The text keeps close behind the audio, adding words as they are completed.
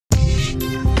See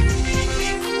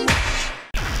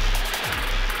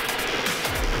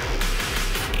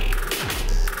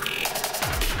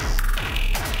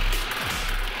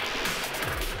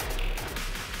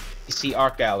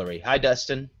Art Gallery. Hi,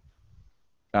 Dustin.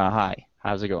 Hi.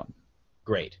 How's it going?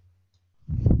 Great.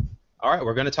 All right,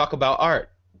 we're going to talk about art.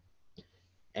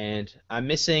 And I'm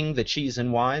missing the cheese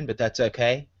and wine, but that's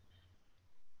okay.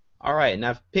 All right, and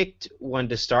I've picked one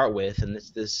to start with, and it's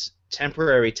this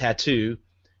temporary tattoo,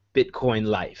 Bitcoin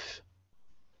Life.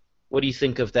 What do you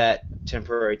think of that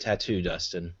temporary tattoo,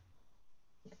 Dustin?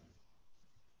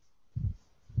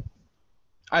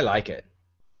 I like it.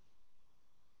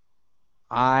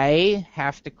 I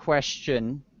have to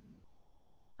question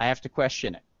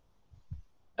it.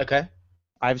 Okay.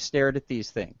 I've stared at these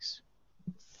things.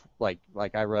 Like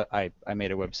I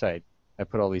made a website. I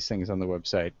put all these things on the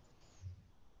website.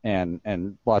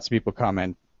 And lots of people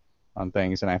comment on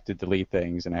things, and I have to delete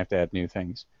things, and I have to add new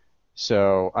things.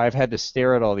 So I've had to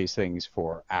stare at all these things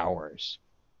for hours.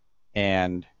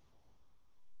 And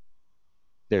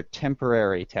they're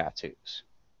temporary tattoos.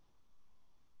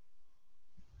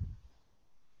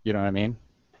 You know what I mean?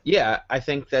 Yeah, I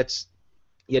think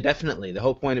definitely. The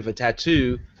whole point of a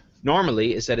tattoo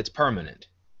normally is that it's permanent,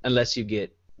 unless you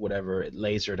get whatever it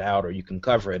lasered out or you can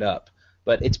cover it up.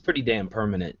 But it's pretty damn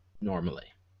permanent normally.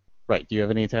 Right. Do you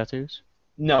have any tattoos?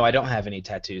 No, I don't have any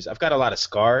tattoos. I've got a lot of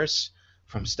scars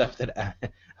from stuff that I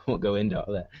won't go into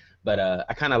all that. But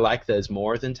I kind of like those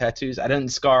more than tattoos. I didn't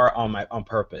scar on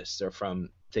purpose. They're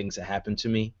from things that happened to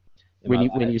me.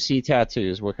 When you see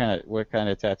tattoos, what kind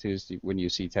of tattoos when you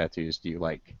see tattoos do you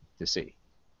like to see?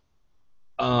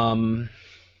 Yeah.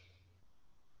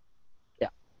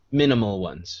 Minimal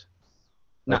ones.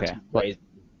 Not Okay. too crazy.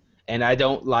 And I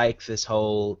don't like this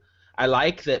whole. I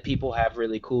like that people have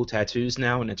really cool tattoos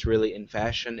now, and it's really in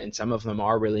fashion, and some of them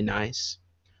are really nice.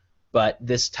 But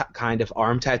this kind of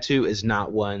arm tattoo is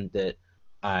not one that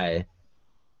I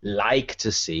like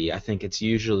to see. I think it's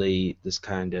usually this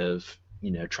kind of,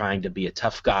 trying to be a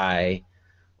tough guy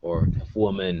or tough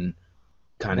woman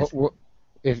kind of thing.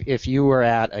 If you were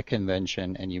at a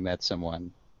convention and you met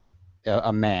someone, you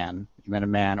met a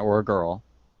man or a girl,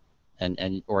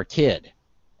 or a kid,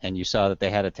 and you saw that they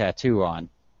had a tattoo on,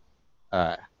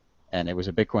 and it was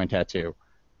a Bitcoin tattoo,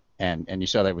 and you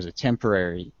saw that it was a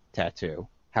temporary tattoo,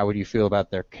 how would you feel about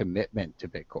their commitment to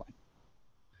Bitcoin?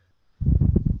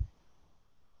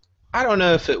 I don't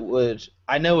know if it would.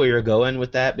 I know where you're going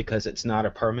with that because it's not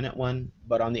a permanent one.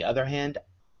 But on the other hand,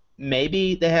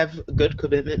 maybe they have good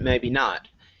commitment, maybe not.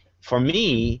 For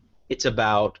me, it's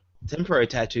about temporary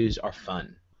tattoos are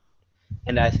fun.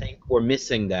 And I think we're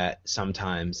missing that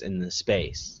sometimes in the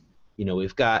space.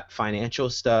 We've got financial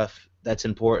stuff that's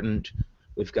important.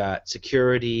 We've got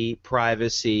security,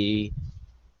 privacy.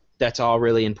 That's all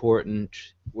really important.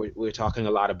 We're talking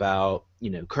a lot about,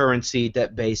 currency,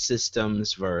 debt-based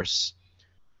systems versus,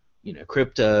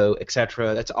 crypto,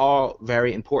 etc. That's all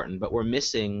very important, but we're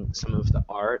missing some of the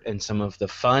art and some of the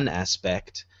fun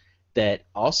aspect that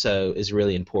also is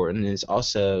really important and is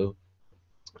also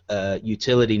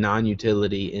utility,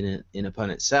 non-utility in upon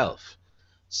itself.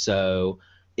 So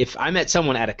if I met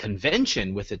someone at a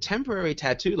convention with a temporary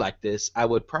tattoo like this, I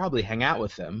would probably hang out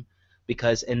with them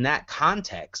because in that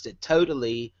context, it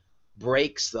totally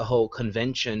breaks the whole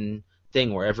convention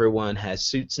thing where everyone has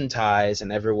suits and ties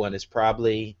and everyone is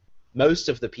probably, most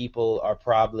of the people are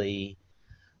probably,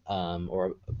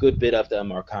 or a good bit of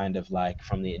them are kind of like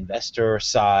from the investor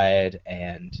side,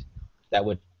 and that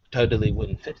totally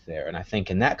wouldn't fit there. And I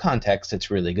think in that context, it's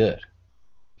really good.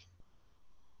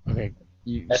 Okay.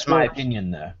 That's my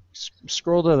opinion, though.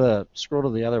 Scroll to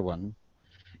the other one.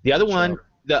 The other one,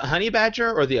 the honey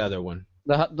badger, or the other one?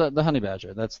 The honey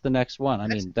badger. That's the next one. I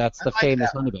mean, that's the famous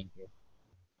honey badger.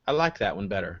 I like that one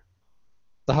better.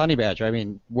 The honey badger. I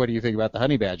mean, what do you think about the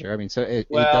honey badger? I mean, so it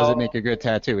doesn't make a good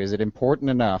tattoo. Is it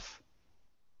important enough?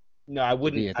 No, I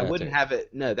wouldn't. I wouldn't have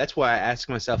it. No, that's why I ask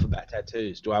myself about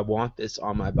tattoos. Do I want this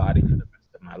on my body for the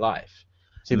rest of my life?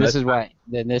 See, this is why.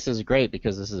 Then this is great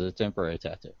because this is a temporary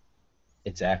tattoo.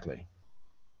 Exactly.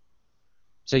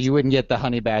 So you wouldn't get the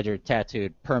honey badger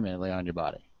tattooed permanently on your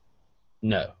body?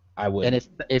 No, I wouldn't.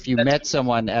 And if you met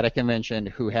someone at a convention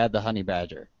who had the honey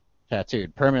badger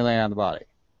tattooed permanently on the body,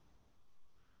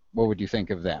 what would you think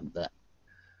of them then?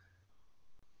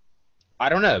 I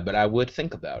don't know, but I would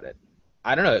think about it.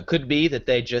 I don't know. It could be that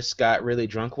they just got really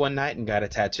drunk one night and got a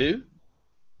tattoo,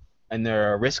 and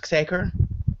they're a risk taker,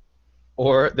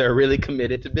 or they're really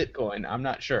committed to Bitcoin. I'm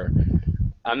not sure.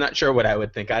 I'm not sure what I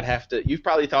would think. I'd have to. You've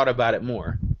probably thought about it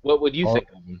more. What would you think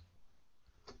of them?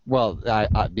 Well,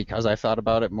 because I thought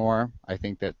about it more, I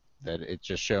think that it's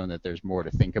just shown that there's more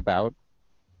to think about.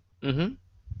 Mm-hmm.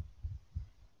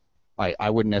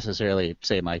 I wouldn't necessarily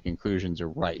say my conclusions are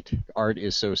right. Art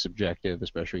is so subjective,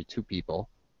 especially to people,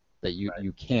 that Right.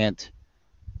 you can't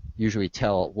usually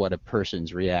tell what a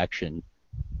person's reaction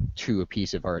to a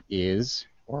piece of art is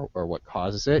or what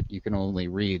causes it. You can only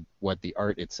read what the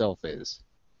art itself is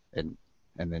and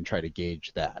and then try to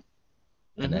gauge that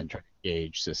and Mm-hmm. then try to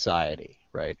gauge society,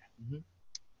 right? Mm-hmm.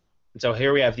 And so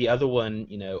here we have the other one,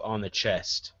 on the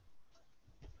chest.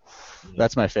 You know,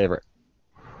 That's my favorite.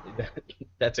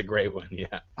 that's a great one.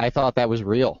 Yeah. I thought that was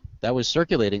real. That was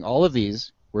circulating. All of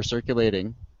these were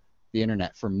circulating the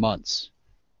internet for months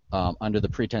under the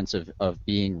pretense of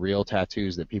being real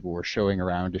tattoos that people were showing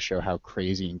around to show how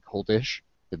crazy and cultish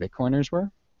the Bitcoiners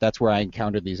were. That's where I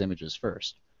encountered these images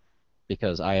first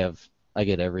because I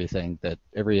get every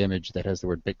image that has the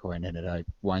word Bitcoin in it, I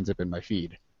winds up in my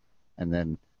feed, and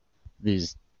then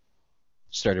these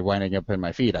started winding up in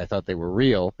my feed. I thought they were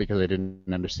real because I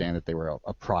didn't understand that they were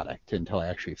a product until I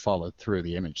actually followed through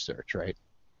the image search, right?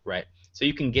 Right. So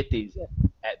you can get these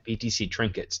at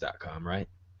btctrinkets.com, right?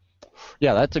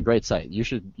 Yeah, that's a great site. You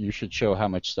should show how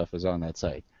much stuff is on that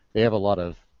site. They have a lot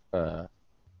of uh,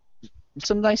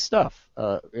 some nice stuff,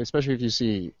 especially if you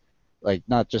see like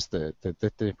not just the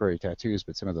temporary tattoos,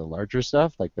 but some of the larger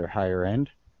stuff, like their higher end.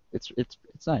 It's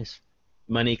nice.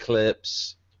 Money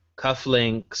clips,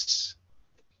 cufflinks,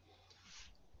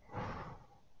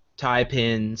 tie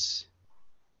pins.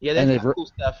 Yeah, And they've got cool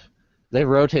stuff. they've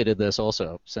rotated this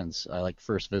also since I like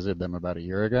first visited them about a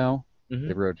year ago. Hmm.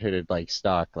 They've rotated like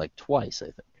stock like twice, I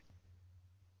think.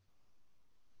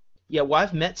 Yeah, well,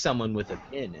 I've met someone with a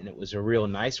pin, and it was a real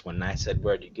nice one. And I said,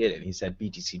 "Where'd you get it?" And he said,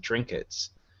 "BTC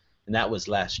Trinkets," and that was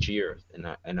last year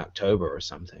in October or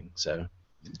something. So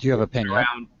Do you have they've a been pin yet?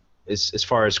 around as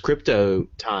far as crypto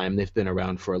time. They've been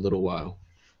around for a little while.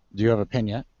 Do you have a pin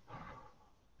yet?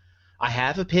 I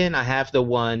have a pin. I have the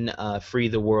one "Free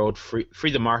the World,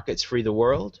 free the markets, free the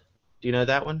world." Do you know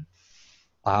that one?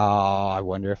 I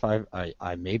wonder if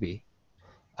I maybe.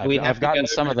 We'd I've have to go gotten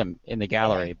some over. of them in the They have.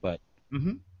 gallery, but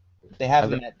Hmm. They have I've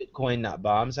them at Bitcoin Not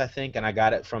Bombs, I think, and I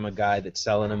got it from a guy that's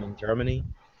selling them in Germany.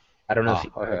 I don't know if he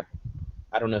got okay. them.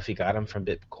 I don't know if he got them from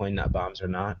Bitcoin Not Bombs or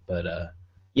not, but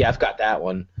yeah, I've got that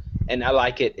one, and I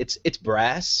like it. It's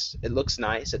brass. It looks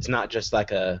nice. It's not just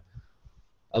like a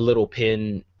little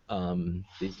pin.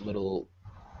 These little.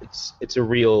 It's a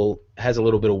real has a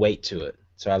little bit of weight to it,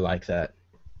 so I like that.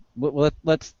 Let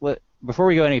before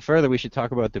we go any further, we should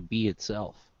talk about the bee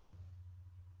itself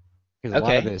because a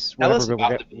lot of Okay, this, tell us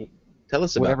about the bee. Tell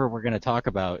us about. whatever we're going to talk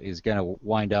about, is going to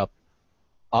wind up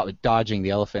dodging the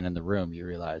elephant in the room. You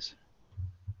realize,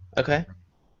 Okay,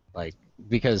 like,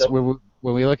 because so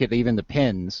when we look at even the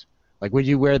pins, like, would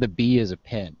you wear the bee as a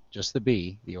pin, just the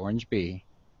bee, the orange bee,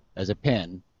 as a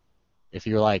pin, if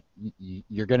you're like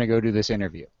you're going to go do this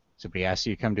interview? Somebody asks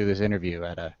you to come do this interview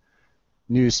at a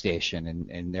news station,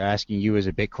 and they're asking you as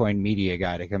a Bitcoin media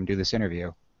guy to come do this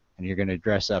interview, and you're going to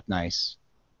dress up nice,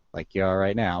 like you are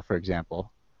right now, for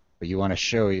example, but you want to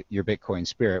show your Bitcoin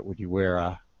spirit, would you wear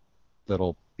a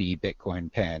little B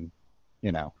Bitcoin pen?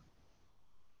 You know,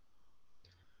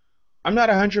 I'm not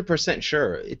 100%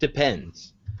 sure. It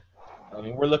depends. I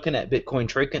mean, we're looking at Bitcoin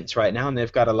Trinkets right now, and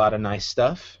they've got a lot of nice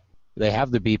stuff. they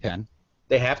have the B pen.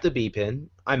 They have the B pin.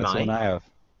 I That's the one might. I have.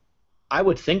 I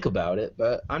would think about it,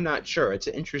 but I'm not sure. It's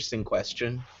an interesting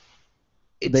question.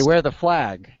 They It's wear the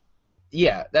flag.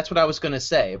 Yeah, that's what I was going to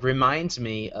say. It reminds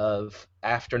me of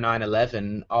after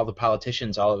 9/11, all the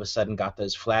politicians all of a sudden got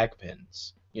those flag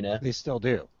pins, you know? They still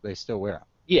do. They still wear them.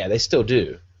 Yeah, they still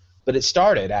do. But it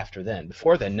started after then.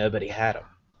 Before then, nobody had them,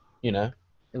 you know?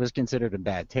 It was considered a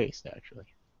bad taste, actually.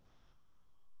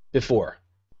 Before.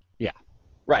 Yeah.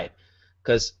 Right.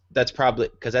 Because that's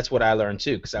what I learned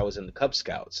too, because I was in the Cub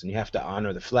Scouts, and you have to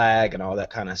honor the flag and all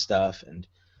that kind of stuff, and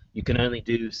you can only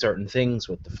do certain things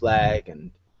with the flag, and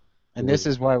it And this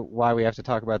was. is why we have to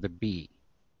talk about the B,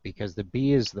 because the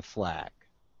B is the flag,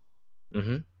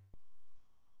 Hmm.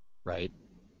 right?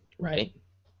 Right.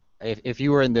 If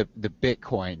you were in the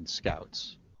Bitcoin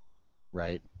Scouts,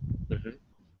 right, Hmm.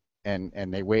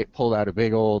 and they pulled out a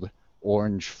big old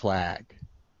orange flag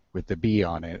with the B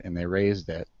on it, and they raised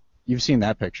it. You've seen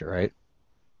that picture, right?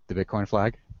 The Bitcoin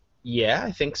flag. Yeah,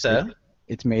 I think It, so.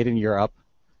 it's made in Europe.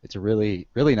 It's a really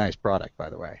nice product, by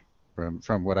the way.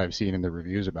 From what I've seen in the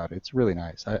reviews about it, it's really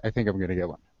nice. I think I'm gonna get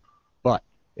one. But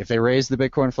if they raise the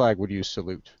Bitcoin flag, would you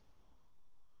salute?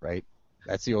 Right?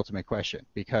 That's the ultimate question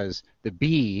because the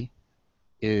B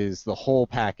is the whole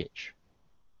package,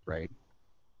 right?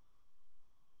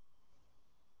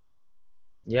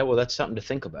 Yeah, well, that's something to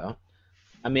think about.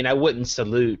 I mean, I wouldn't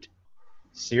salute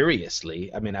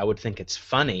seriously. I mean, I would think it's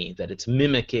funny that it's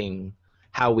mimicking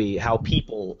how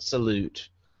people salute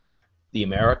the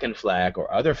American flag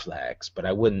or other flags, but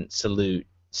I wouldn't salute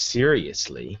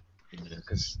seriously,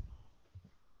 because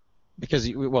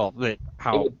Because well, it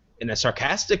how would, in a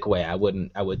sarcastic way, I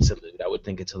wouldn't. I would salute. I would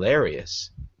think it's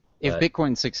hilarious. if But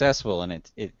Bitcoin's successful and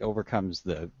it overcomes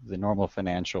the normal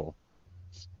financial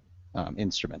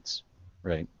instruments,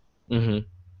 right? hmm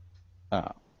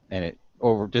Uh, and it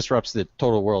over disrupts the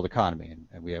total world economy,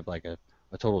 and we have like a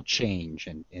total change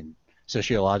in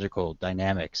sociological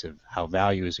dynamics of how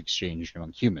value is exchanged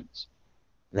among humans.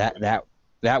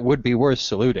 That would be worth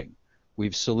saluting.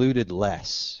 We've saluted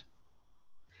less.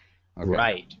 Okay.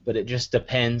 right, but it just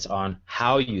depends on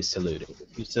how you salute it.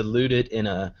 If you salute it in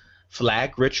a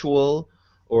flag ritual,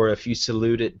 or if you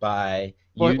salute it by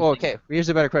Well, using. okay. Here's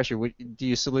a better question. Do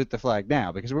you salute the flag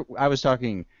now? Because I was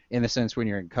talking in the sense when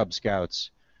you're in Cub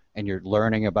Scouts and you're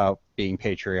learning about being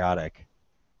patriotic,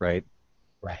 right?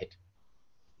 Right.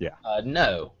 Yeah.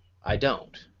 No, I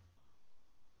don't.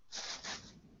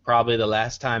 Probably the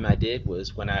last time I did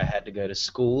was when I had to go to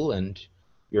school and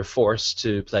you're forced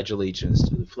to pledge allegiance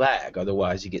to the flag,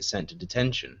 otherwise you get sent to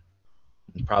detention.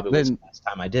 It probably was the Then last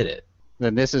time I did it.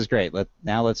 then this is great.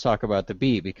 Now let's talk about the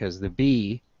B, because the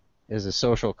B is a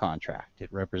social contract.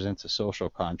 It represents a social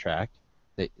contract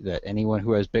that anyone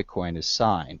who has Bitcoin is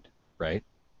signed, right?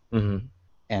 hmm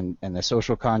And the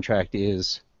social contract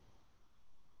is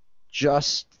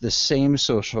just the same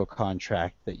social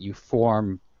contract that you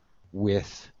form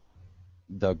with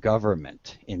the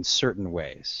government in certain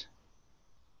ways,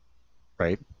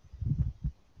 right?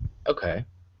 Okay.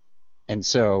 And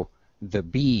so the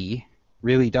B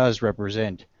really does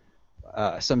represent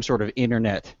some sort of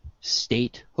internet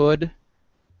statehood,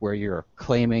 where you're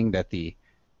claiming that the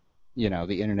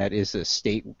internet is a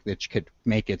state that could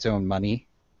make its own money,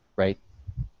 right?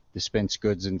 Dispense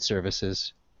goods and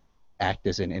services, act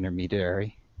as an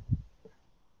intermediary,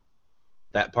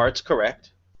 That part's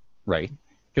correct. right?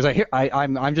 Because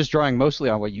I'm just drawing mostly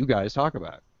on what you guys talk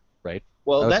about, right? I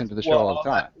Well, listen to the show all the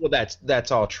time.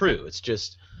 that's all true. It's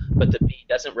just, but the B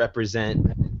doesn't represent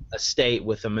a state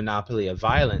with a monopoly of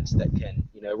violence that can,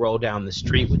 roll down the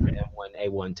street with an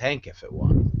M1A1 tank if it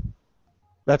wants.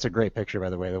 That's a great picture, by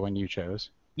the way, the one you chose.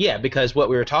 Yeah, because what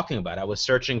we were talking about, I was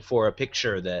searching for a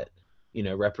picture that,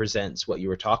 represents what you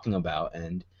were talking about,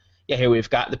 and yeah, here we've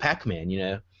got the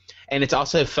Pac-Man. And it's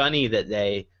also funny that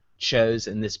they chose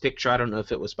in this picture, I don't know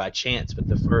if it was by chance, but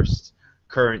the first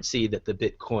currency that the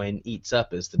Bitcoin eats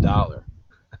up is the dollar.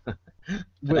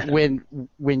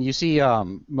 When you see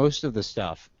most of the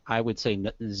stuff, I would say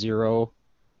zero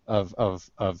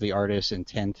of the artist's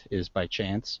intent is by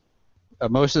chance.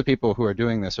 Most of the people who are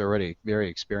doing this are already very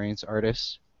experienced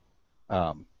artists,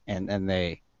 and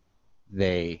they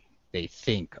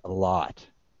think a lot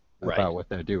Right. about what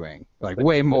they're doing, like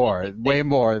way more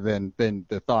than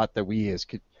the thought that we as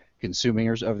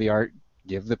consumers of the art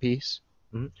give the piece.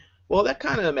 Mhm. Well, that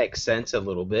kind of makes sense a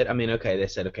little bit. I mean, okay, they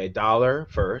said, okay, dollar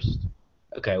first.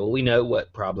 Okay, well, we know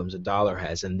what problems a dollar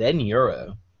has, and then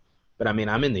euro. But I mean,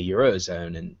 I'm in the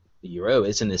eurozone, and the euro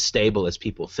isn't as stable as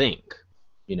people think.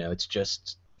 It's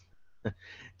just it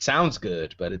sounds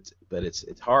good, but it's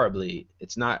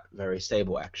not very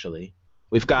stable actually.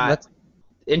 We've got Let's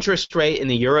interest rate in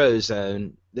the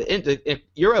eurozone. The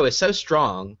euro is so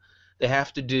strong they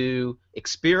have to do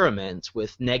experiments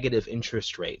with negative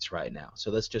interest rates right now.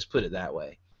 So let's just put it that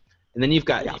way. And then you've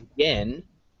got Yeah. yen,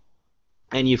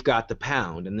 and you've got the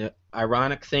pound. And the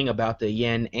ironic thing about the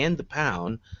yen and the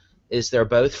pound is they're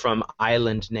both from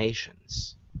island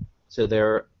nations. So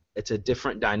it's a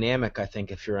different dynamic, I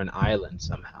think, if you're an island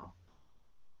somehow.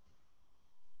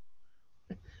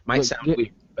 Might look, sound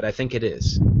weird, but I think it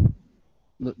is.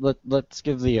 let's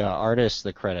give the artist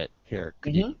the credit here.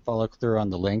 Could you follow through on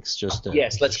the links just to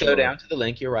Yes, let's show go down to the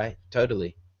link. You're right,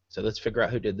 totally. So let's figure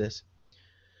out who did this.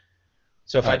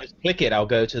 So if I just click it, I'll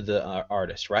go to the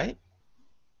artist, right?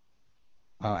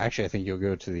 Actually, I think you'll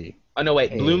go to the Oh no,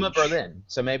 wait, Bluma page. Berlin.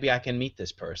 So maybe I can meet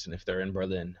this person if they're in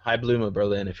Berlin. Hi, Bluma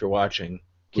Berlin, if you're watching.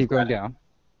 Keep going down.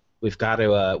 We've got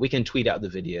to. We can tweet out the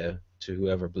video to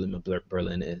whoever Bluma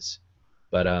Berlin is.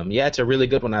 But yeah, it's a really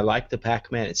good one. I like the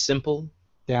Pac-Man. It's simple.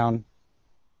 Down.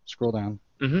 Scroll down.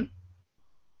 Mm-hmm.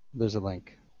 There's a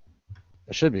link.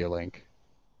 There should be a link.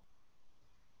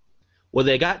 Well,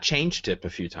 they got change tip a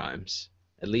few times.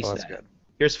 At least Well, that's that. good.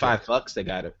 Here's $5.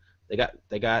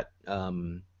 They got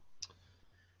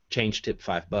change tip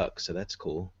 $5, so that's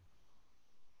cool.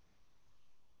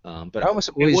 But I almost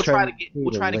always we'll try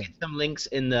to link. get some links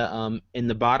in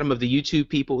the bottom of the YouTube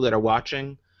people that are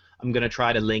watching. I'm gonna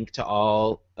try to link to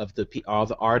all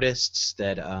the artists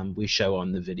that we show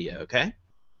on the video. Okay.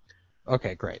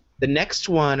 Okay, great. The next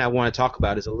one I want to talk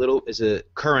about is a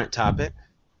current topic,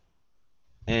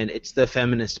 and it's the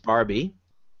feminist Barbie.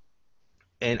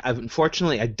 And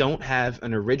unfortunately, I don't have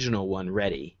an original one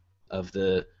ready of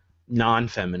the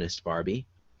non-feminist Barbie.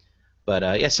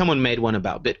 But yeah, someone made one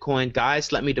about Bitcoin.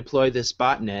 Guys, let me deploy this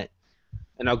botnet,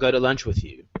 and I'll go to lunch with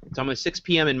you. It's almost 6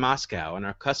 p.m. in Moscow, and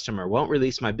our customer won't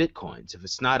release my Bitcoins if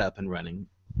it's not up and running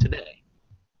today.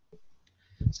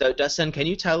 So, Dustin, can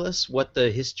you tell us what the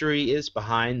history is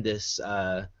behind this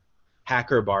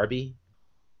hacker Barbie?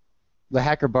 The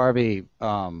Hacker Barbie,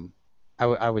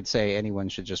 I would say anyone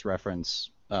should just reference,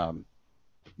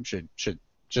 should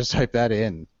just type that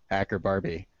in, Hacker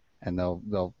Barbie, and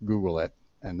they'll Google it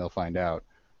and they'll find out.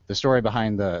 The story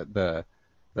behind the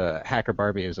Hacker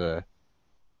Barbie is a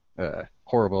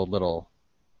horrible little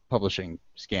publishing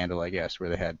scandal, I guess, where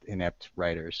they had inept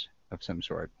writers of some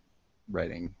sort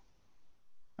writing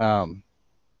um,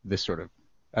 this sort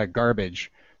of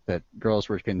garbage that girls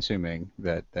were consuming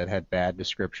that had bad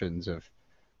descriptions of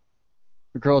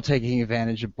a girl taking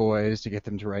advantage of boys to get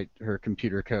them to write her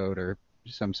computer code or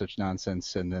some such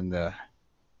nonsense, and then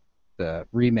the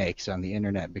remakes on the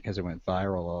internet because it went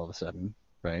viral all of a sudden,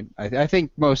 right? I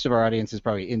think most of our audience is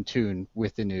probably in tune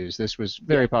with the news. This was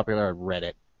very popular on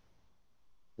Reddit.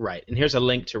 Right, and here's a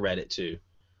link to Reddit too.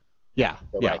 Yeah,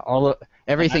 So, yeah. like,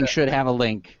 Everything should have a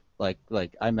link.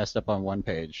 Like I messed up on one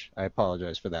page. I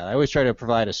apologize for that. I always try to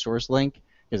provide a source link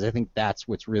because I think that's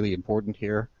what's really important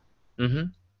here. mm-hmm.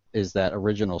 Is that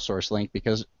original source link,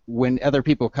 because when other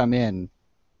people come in,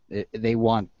 they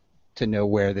want to know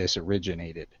where this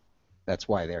originated. That's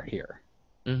why they're here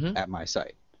Mm-hmm. at my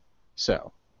site.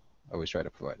 So I always try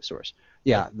to provide a source.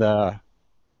 Yeah,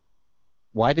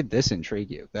 why did this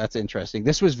intrigue you? That's interesting.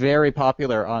 This was very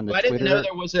popular on the Well, I Twitter. didn't know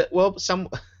there was a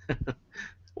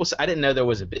I didn't know there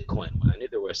was a Bitcoin one. I knew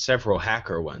there were several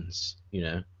hacker ones.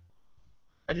 I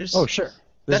just Oh, sure.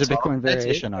 There's a that's all. Bitcoin That's it,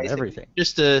 variation on basically. everything.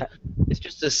 It's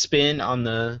just a spin on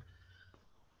the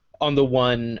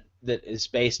one that is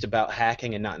based about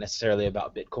hacking and not necessarily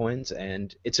about Bitcoins,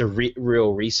 and it's a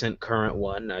real recent current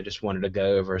one. I just wanted to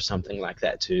go over something like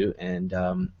that too, and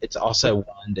it's also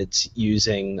one that's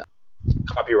using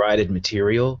copyrighted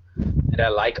material, and I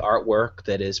like artwork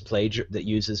that is that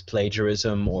uses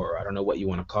plagiarism, or I don't know what you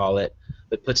want to call it,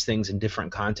 but puts things in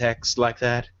different contexts like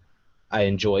that. I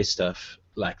enjoy stuff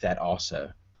like that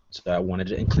also, so I wanted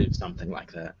to include something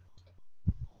like that.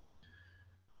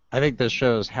 I think this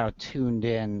shows how tuned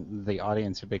in the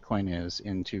audience of Bitcoin is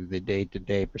into the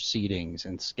day-to-day proceedings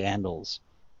and scandals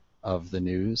of the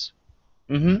news.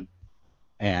 Mm-hmm.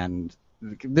 And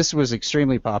this was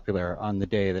extremely popular on the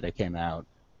day that it came out.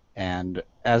 And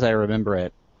as I remember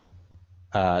it,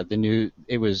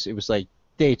 it was like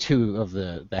day 2 of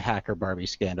the Hacker Barbie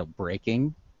scandal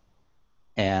breaking,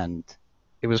 and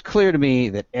it was clear to me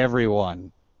that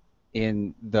everyone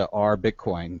in the R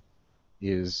Bitcoin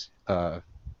is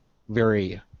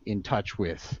very in touch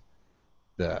with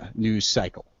the news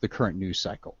cycle, the current news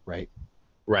cycle, right?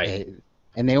 Right.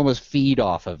 And they almost feed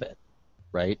off of it,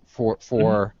 right? For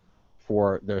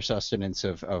their sustenance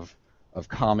of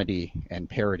comedy and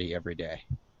parody every day,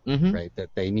 Mm-hmm. right? That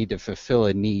they need to fulfill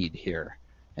a need here,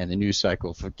 and the news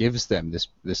cycle gives them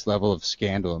this level of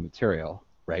scandal and material,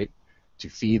 right? To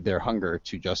feed their hunger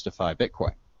to justify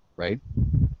Bitcoin, right?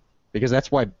 Because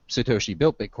that's why Satoshi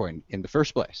built Bitcoin in the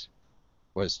first place,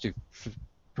 was to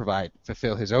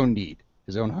fulfill his own need,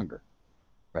 his own hunger,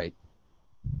 right?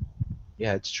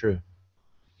 Yeah, it's true.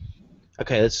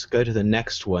 Okay, let's go to the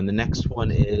next one. The next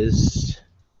one is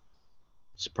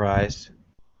surprise.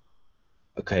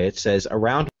 Okay, it says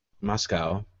Around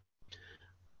Moscow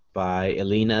by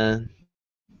Elena.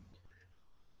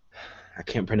 I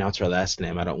can't pronounce her last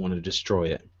name. I don't want to destroy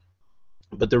it.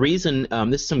 But the reason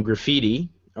this is some graffiti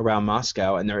around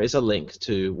Moscow, and there is a link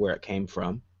to where it came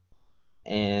from.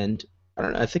 And I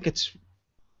don't know.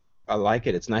 I like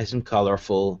it. It's nice and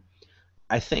colorful.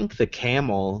 I think the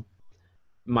camel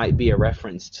might be a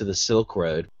reference to the Silk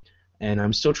Road, and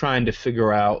I'm still trying to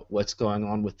figure out what's going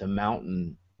on with the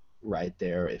mountain right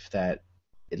there. If that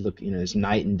there's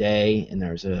night and day, and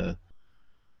there's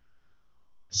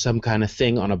some kind of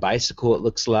thing on a bicycle. It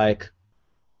looks like.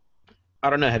 I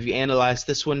don't know. Have you analyzed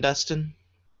this one, Dustin?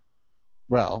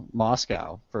 Well,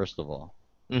 Moscow, first of all.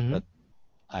 Mm-hmm. But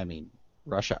I mean,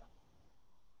 Russia.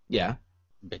 Yeah.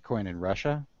 Bitcoin in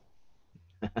Russia.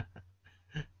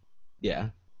 Yeah.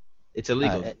 It's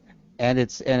illegal. And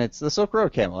it's the Silk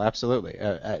Road camel, absolutely.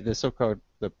 The Silk Road,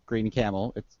 the green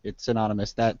camel, it's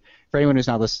synonymous. That for anyone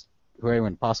who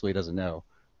anyone possibly doesn't know,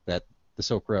 that the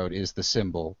Silk Road is the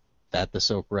symbol that the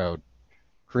Silk Road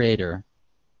creator,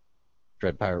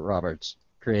 Dread Pirate Roberts,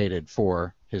 created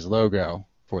for his logo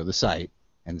for the site,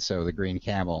 and so the green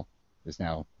camel is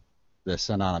now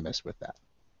synonymous with that.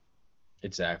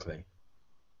 Exactly.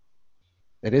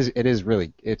 It is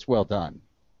really it's well done,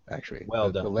 actually.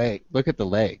 Well The done. leg, look at the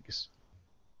legs.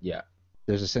 Yeah.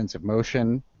 There's a sense of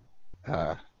motion.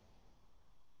 Uh,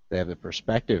 they have the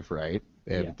perspective right.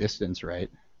 They have Yeah. the distance right.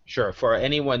 Sure. For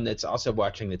anyone that's also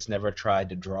watching that's never tried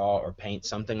to draw or paint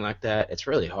something like that, it's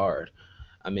really hard.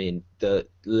 I mean, the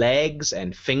legs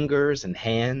and fingers and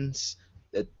hands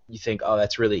that you think, oh,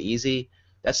 that's really easy.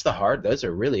 That's the hard. Those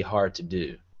are really hard to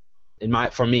do.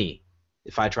 For me,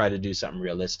 if I try to do something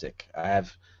realistic, I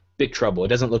have big trouble. It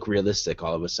doesn't look realistic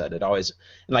all of a sudden. It always,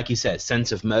 and like you said,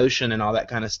 sense of motion and all that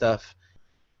kind of stuff.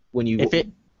 When If it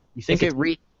you think if it it's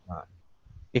re- not.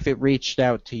 if it reached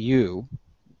out to you,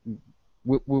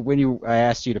 when I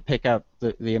asked you to pick out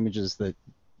the images that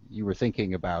you were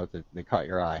thinking about that caught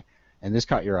your eye, and this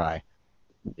caught your eye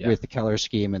Yeah. with the color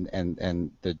scheme and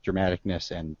the dramaticness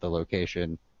and the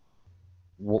location.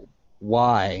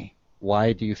 Why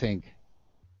do you think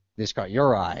this caught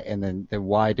your eye, and then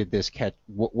why did this catch?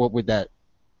 What would that?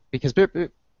 Because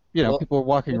Well, people are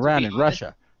walking well, to around be in honest,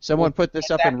 Russia. Someone put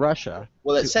this up in exactly. Russia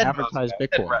Well, it to said advertise Moscow. It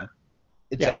said Bitcoin.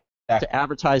 It's Yeah, to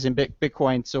advertise in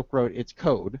Bitcoin Silk Road. It's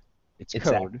code. It's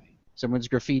exactly. code. Someone's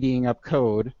graffitiing up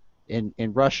code in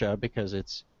Russia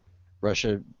because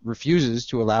Russia refuses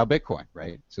to allow Bitcoin,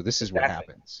 right? So this is what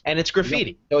Exactly. happens. And it's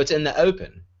graffiti, so it's in the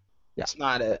open. Yeah. It's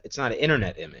not an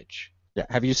internet image. Yeah.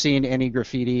 Have you seen any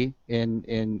graffiti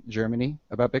in Germany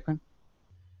about Bitcoin?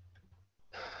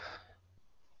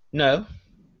 No.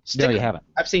 No, you haven't.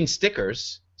 I've seen sticker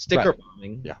Right.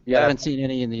 bombing. Yeah. You haven't seen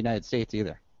any in the United States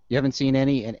either. You haven't seen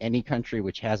any in any country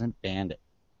which hasn't banned it.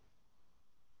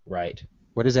 Right.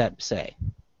 What does that say?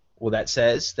 Well, that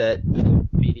says that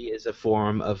graffiti is a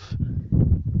form of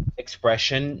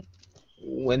expression.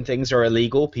 When things are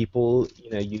illegal, people,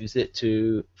 use it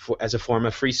as a form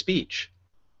of free speech.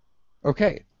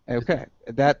 Okay.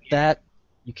 That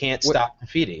You can't What- stop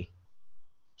graffiti.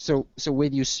 so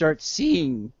when you start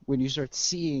seeing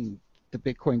the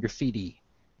Bitcoin graffiti,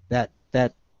 that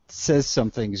says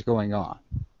something's going on.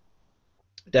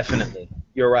 Definitely.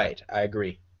 You're right. I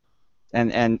agree.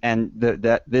 And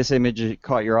that this image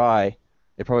caught your eye,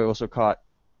 it probably also caught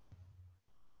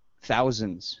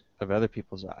thousands of other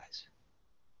people's eyes.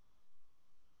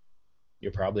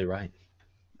 You're probably right.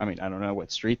 I mean, I don't know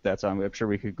what street that's on. I'm sure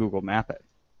we could Google map it,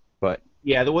 but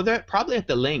Yeah, well, they're probably at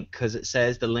the link because it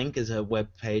says the link is a web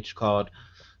page called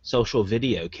Social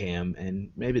Video Cam,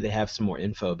 and maybe they have some more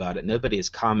info about it. Nobody has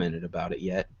commented about it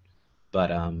yet,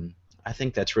 but I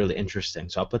think that's really interesting.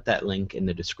 So I'll put that link in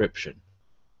the description.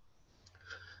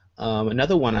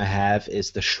 Another one I have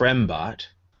is the Shrembot,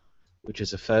 which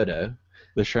is a photo.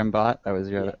 the Shrembot, that was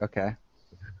your other. Okay,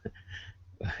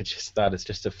 I just thought it's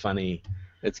just a funny.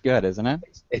 it's good, isn't it?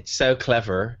 It's so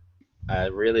clever. I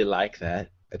really like that.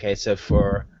 Okay, so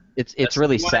for It's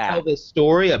really you wanna tell sad. the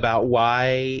story about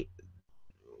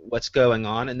what's going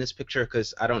on in this picture?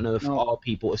 Because I don't know if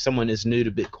if someone is new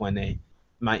to Bitcoin, they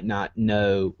might not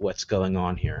know what's going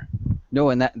on here. No,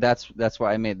 and that's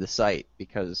why I made the site,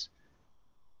 because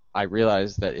I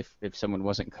realized that if someone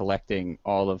wasn't collecting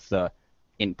all of the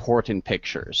important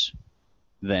pictures,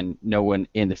 then no one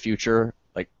in the future,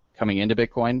 like coming into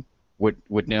Bitcoin,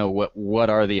 would know what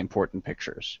are the important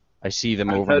pictures. I see them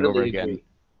I over and over totally again. agree.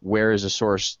 Where is a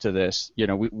source to this?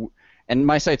 And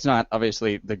my site's not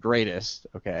obviously the greatest,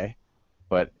 okay,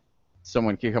 but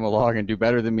someone can come along and do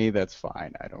better than me. That's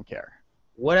fine. I don't care.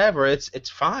 Whatever, it's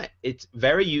fine. It's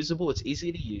very usable. It's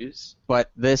easy to use.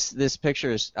 But this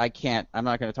picture is I'm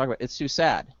not going to talk about it. It's too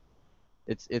sad.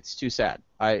 It's too sad.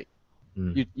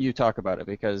 You talk about it,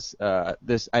 because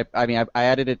I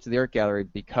added it to the art gallery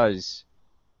because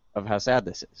of how sad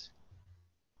this is.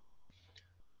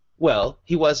 Well,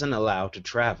 he wasn't allowed to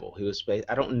travel.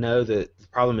 I don't know the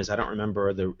problem is I don't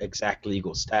remember the exact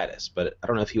legal status, but I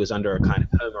don't know if he was under a kind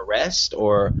of home arrest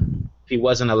or if he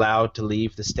wasn't allowed to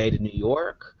leave the state of New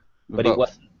York. But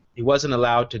Both. he wasn't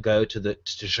allowed to go to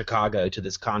Chicago to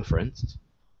this conference.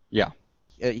 Yeah.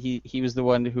 He was the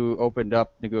one who opened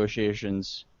up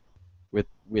negotiations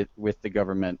with the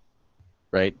government,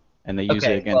 right? And they use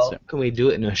it against him. Can we do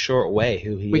it in a short way?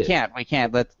 Who he We is? can't.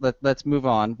 Let's move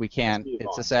on. We can't. move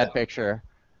It's on, a sad yeah. picture.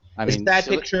 I It's mean, a sad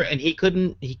picture, and he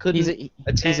couldn't. he's a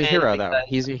attend hero, though. because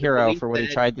He's a hero what he for what he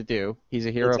said- tried to do. He's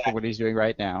a hero for what he's doing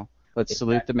right now. Let's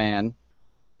salute the man.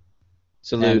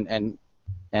 Salute.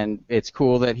 And it's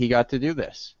cool that he got to do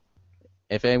this.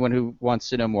 If anyone who wants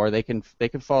to know more, they can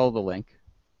follow the link.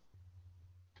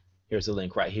 Here's a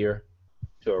link right here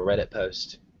to a Reddit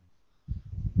post,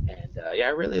 and Yeah,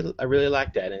 I really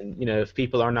like that. And if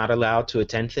people are not allowed to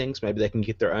attend things, maybe they can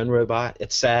get their own robot.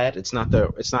 It's sad. It's not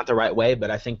the right way, but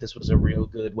I think this was a real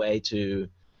good way to.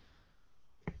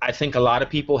 I think a lot of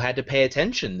people had to pay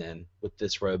attention then with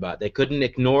this robot. They couldn't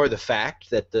ignore the fact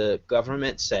that the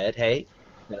government said, "Hey,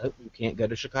 no, you can't go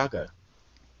to Chicago."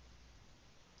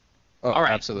 Oh, All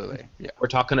right, absolutely. Yeah. we're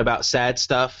talking about sad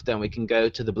stuff. Then we can go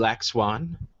to the Black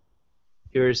Swan.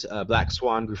 Here's Black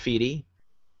Swan graffiti.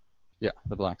 Yeah,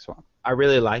 the Black Swan. I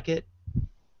really like it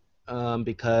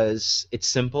because it's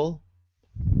simple.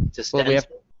 It's a Well, we have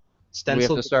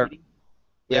stencil to start graffiti.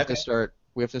 we Yeah. have to Okay. start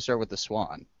we have to start with the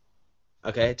Swan.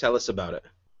 Okay. Tell us about it.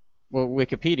 Well,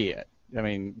 Wikipedia. I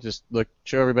mean, just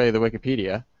show everybody the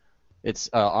Wikipedia. It's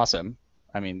awesome.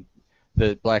 I mean,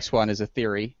 the Black Swan is a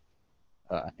theory.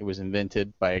 It was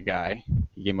invented by a guy.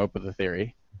 He came up with a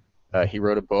theory. He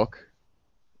wrote a book,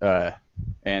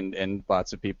 and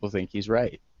lots of people think he's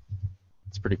right.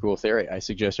 It's a pretty cool theory. I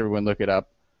suggest everyone look it up.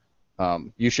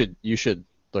 You should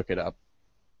look it up,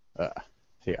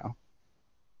 Theo.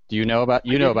 Do you know about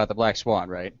the Black Swan,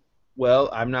 right? Well,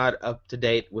 I'm not up to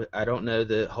date with. I don't know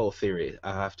the whole theory.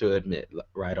 I have to admit,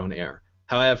 right on air.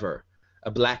 However,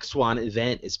 a Black Swan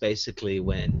event is basically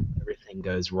when everything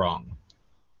goes wrong.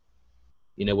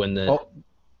 When the Well,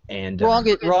 and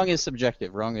wrong is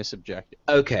subjective. Wrong is subjective.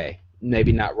 okay,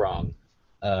 maybe not wrong,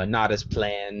 not as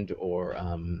planned or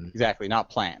Exactly, not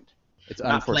planned. It's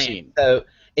not unforeseen. planned. So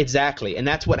exactly, and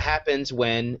that's what happens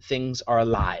when things are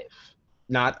live,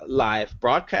 not live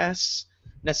broadcasts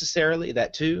necessarily.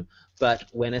 That too, but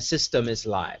when a system is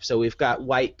live. So we've got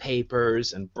white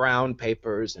papers and brown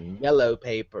papers and yellow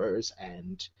papers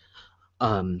and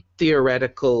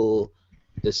theoretical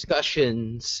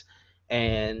discussions,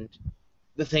 and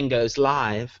the thing goes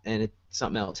live, and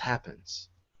something else happens,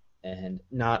 and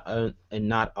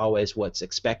not always what's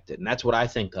expected. And that's what I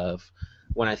think of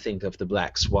when I think of the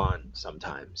Black Swan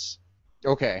sometimes.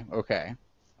 Okay, okay.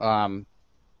 Um,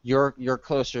 you're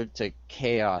closer to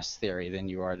chaos theory than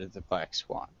you are to the Black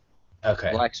Swan.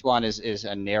 Okay. Black Swan is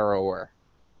a narrower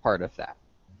part of that.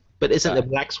 But isn't the Uh,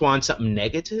 Black Swan something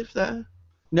negative though?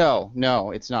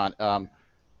 no, it's not.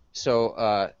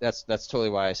 That's totally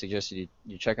why I suggested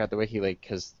you check out the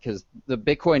WikiLeaks because the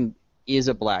Bitcoin is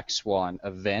a Black Swan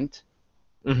event,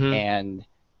 Mm-hmm. and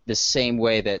the same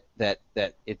way that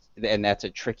it's and that's a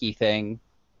tricky thing,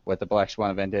 what the Black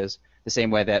Swan event is. The same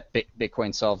way that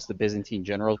Bitcoin solves the Byzantine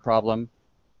general problem,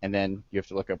 and then you have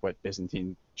to look up what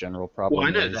Byzantine general Well, problem I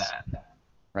know is. that.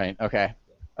 Right. Okay.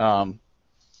 Um,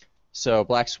 so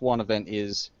Black Swan event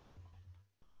is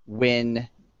when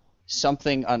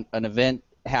an event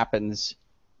happens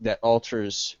that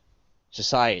alters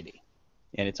society,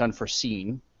 and it's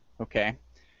unforeseen. Okay,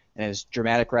 and has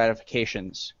dramatic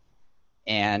ramifications,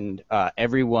 and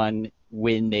everyone,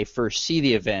 when they first see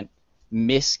the event,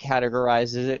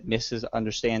 miscategorizes it,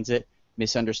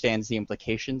 misunderstands the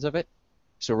implications of it.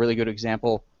 So a really good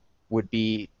example would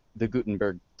be the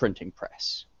Gutenberg printing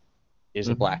press is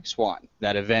a Mhm. black swan.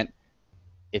 That event,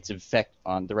 its effect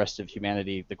on the rest of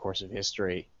humanity, the course of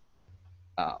history,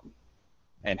 um,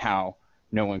 and how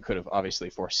no one could have obviously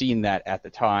foreseen that at the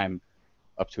time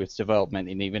up to its development,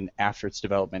 and even after its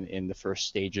development in the first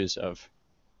stages of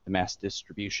the mass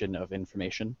distribution of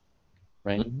information,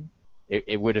 right? Mhm.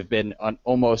 It would have been an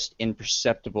almost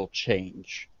imperceptible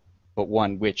change, but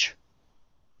one which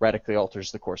radically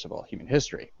alters the course of all human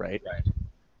history, right? Right.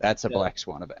 That's a Yeah. black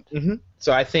swan event.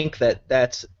 So I think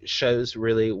that shows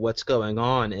really what's going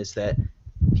on is that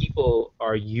people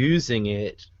are using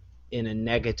it in a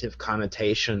negative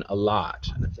connotation a lot,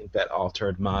 and I think that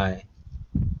altered my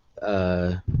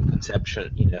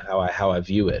conception. How I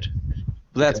view it.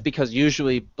 But that's because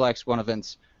usually black swan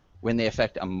events, when they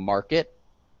affect a market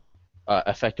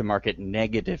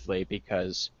negatively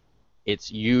because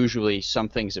it's usually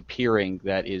something's appearing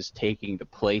that is taking the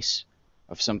place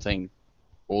of something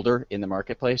older in the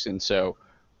marketplace, and so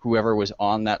whoever was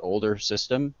on that older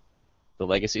system, the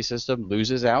legacy system,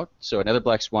 loses out. So another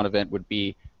black swan event would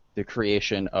be the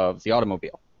creation of the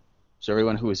automobile. So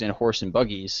everyone who was in horse and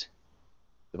buggies,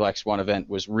 the black swan event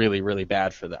was really, really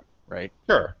bad for them, right?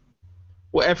 Sure.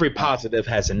 Well, every positive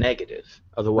has a negative.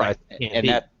 Otherwise, it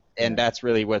can't and be. that's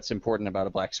really what's important about a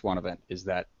black swan event is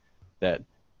that the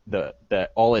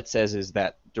all it says is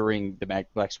that during the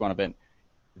black swan event,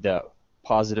 the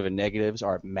positive and negatives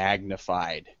are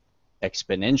magnified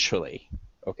exponentially,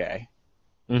 okay,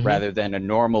 Mhm. rather than a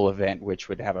normal event which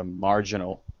would have a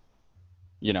marginal,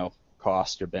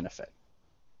 cost or benefit,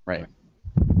 right?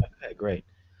 Okay, great.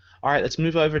 All right, let's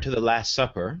move over to the Last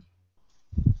Supper.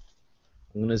 I'm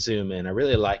going to zoom in. I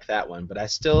really like that one, but I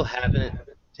still haven't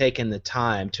taken the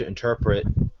time to interpret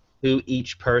who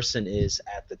each person is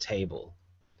at the table.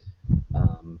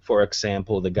 For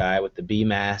example, the guy with the bee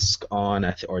mask on,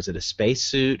 or is it a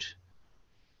spacesuit?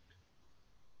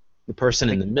 The I person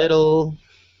in think the middle,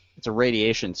 it's a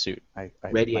radiation suit. I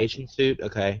might radiation be. suit.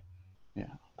 Okay.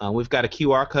 Yeah. We've got a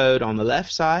QR code on the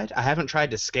left side. I haven't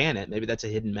tried to scan it. Maybe that's a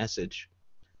hidden message.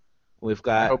 We've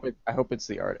got, I hope it's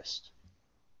the artist.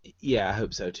 yeah, I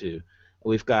hope so too.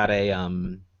 We've got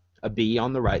a bee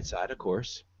on the right side, of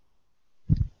course.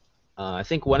 I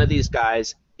think one of these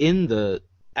guys in the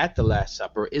at the Last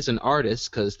Supper is an artist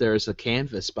because there's a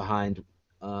canvas behind.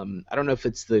 I don't know if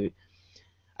it's the.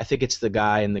 I think it's the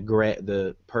guy in the gray,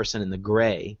 the person in the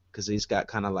gray, because he's got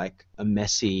kind of like a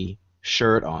messy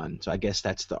shirt on. So I guess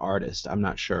that's the artist. I'm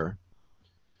not sure.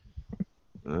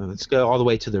 Let's go all the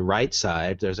way to the right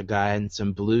side. There's a guy in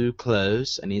some blue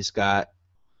clothes, and he's got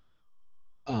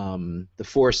the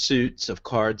four suits of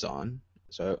cards on.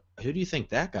 So who do you think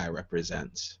that guy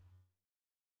represents?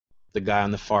 The guy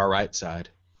on the far right side.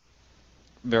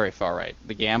 Very far right.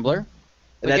 The gambler.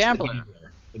 The That's the gambler.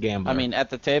 gambler. The I gambler. mean, at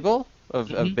the table of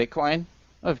Hmm. Bitcoin,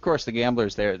 of course, the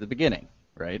gambler's there at the beginning,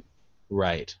 right?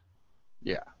 Right.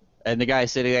 Yeah. And the guy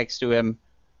sitting next to him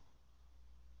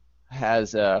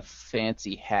has a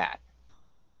fancy hat,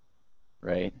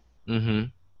 right? Hmm.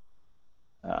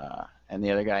 And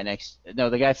the other guy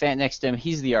the guy next to him,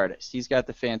 he's the artist. He's got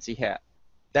the fancy hat.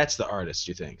 That's the artist,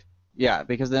 you think? Yeah,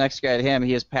 because the next guy to him,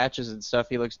 he has patches and stuff.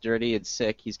 He looks dirty and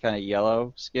sick. He's kind of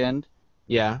yellow skinned.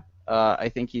 Yeah. I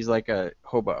think he's like a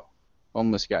hobo,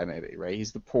 homeless guy maybe, right?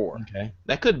 He's the poor. Okay.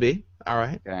 That could be. All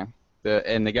right. Okay.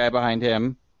 The guy behind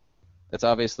him, that's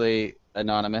obviously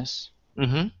anonymous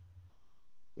Mm-hmm.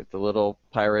 with the little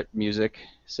pirate music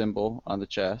symbol on the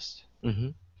chest. Mm-hmm.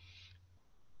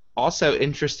 Also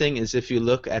interesting is if you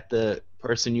look at the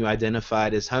person you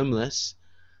identified as homeless,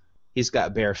 he's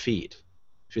got bare feet.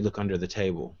 If you look under the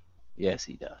table. Yes,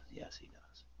 he does. Yes, he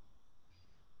does.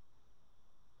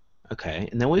 Okay.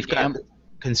 And then The we've got gam- the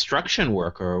construction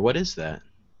worker. What is that?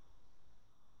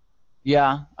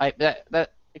 yeah,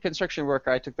 that construction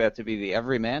worker, I took that to be the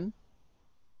everyman.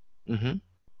 Mm-hmm.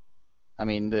 I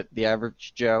mean, the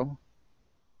average Joe.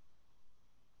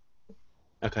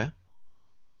 Okay.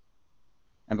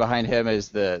 And behind him is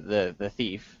the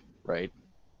thief, right?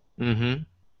 Mm-hmm.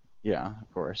 Yeah,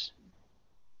 of course.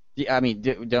 Yeah, I mean,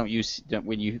 don't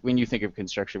when you think of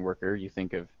construction worker, you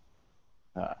think of,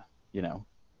 uh, you know,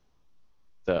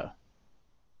 the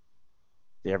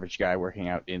the average guy working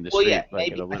out in the Well, street, yeah, like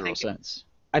in maybe a I literal think sense.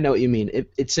 I know what you mean.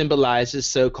 It symbolizes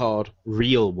so-called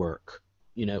real work.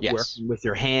 Yes. Working with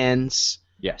your hands,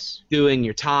 Yes. doing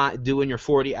your time, doing your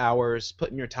 40 hours,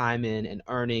 putting your time in, and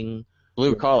earning.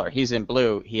 Blue collar. He's in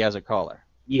blue. He has a collar.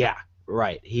 Yeah,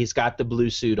 right. He's got the blue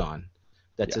suit on.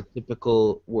 That's Yeah. a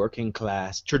typical working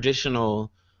class,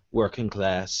 traditional working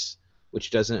class, which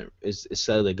doesn't is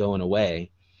slowly going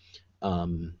away.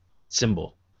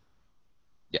 Symbol.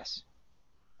 Yes.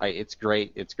 It's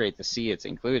great. It's great to see it's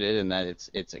included, and that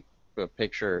it's a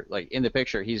picture. Like in the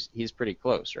picture, he's pretty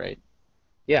close, right?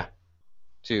 Yeah.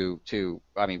 To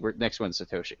I mean, next one's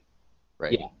Satoshi,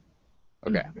 right? Yeah.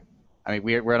 Okay. I mean,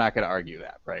 we're not going to argue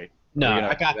that, right? No, We're gonna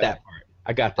I got argue that part.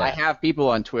 I got I that. have people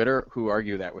on Twitter who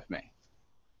argue that with me.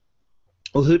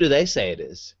 Well, who do they say it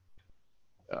is?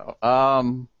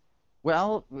 Oh,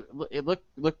 well,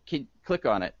 click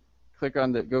on it. Click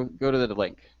on go to the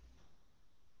link.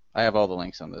 I have all the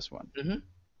links on this one. Mm-hmm.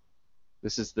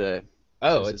 This is the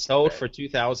Oh, This it's is sold the- for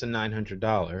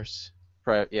 $2,900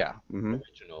 yeah. Mm-hmm.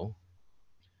 original.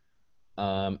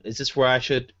 Is this where I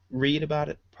should read about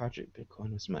it? Project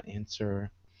Bitcoin was my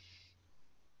answer.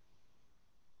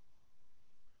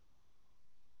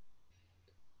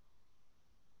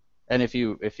 And if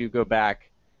you go back,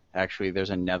 actually, there's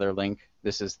another link.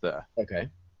 This is the Okay.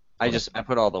 I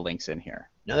put all the links in here.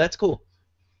 No, that's cool.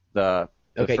 The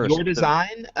Okay, first, your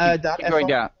design dot keep going FR?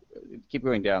 down. Keep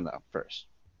going down though first.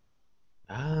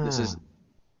 Ah, This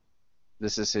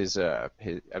is his I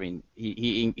mean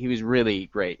he was really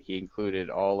great. He included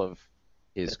all of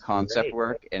his That's concept great.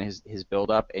 work and his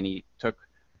build up, and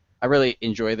I really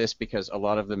enjoy this because a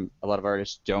lot of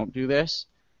artists don't do this,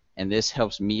 and this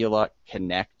helps me a lot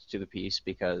connect to the piece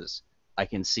because I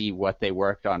can see what they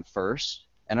worked on first,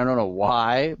 and I don't know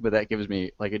why, but that gives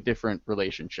me like a different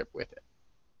relationship with it.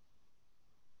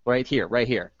 Right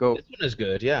here. Go. this one is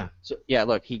good. Yeah. So yeah,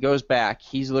 look, he goes back.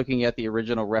 He's looking at the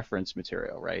original reference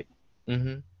material, right?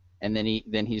 Mm-hmm. And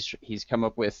then he's come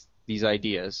up with these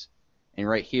ideas, and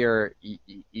right here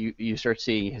you start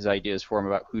seeing his ideas form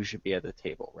about who should be at the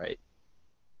table, right?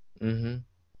 Mm-hmm.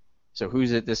 So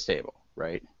who's at this table,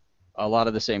 right? A lot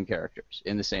of the same characters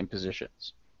in the same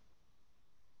positions.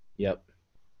 Yep.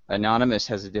 Anonymous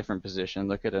has a different position.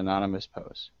 Look at Anonymous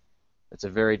pose. It's a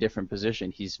very different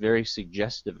position. He's very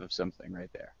suggestive of something right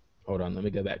there. Hold on, let me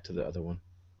go back to the other one.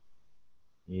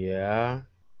 Yeah.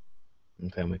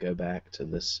 Okay, we go back to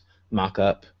this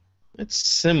mock-up. It's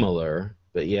similar,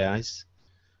 but yeah, he's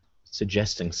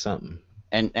suggesting something.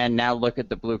 And now look at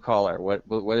the blue collar.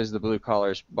 What is the blue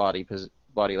collar's body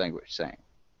language saying?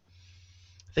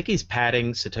 I think he's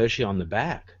patting Satoshi on the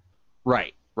back.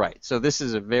 Right, right. So this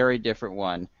is a very different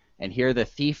one. And here the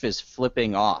thief is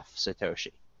flipping off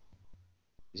Satoshi.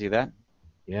 You see that?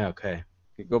 Yeah, okay.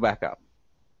 Go back up.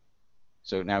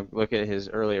 So now look at his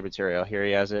earlier material. Here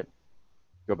he has it.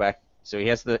 Go back. So he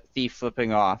has the thief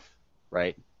flipping off,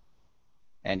 right?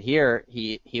 And here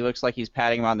he looks like he's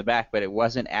patting him on the back, but it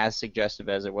wasn't as suggestive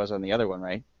as it was on the other one,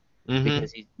 right? Mm-hmm.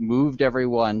 Because he moved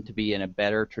everyone to be in a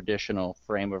better traditional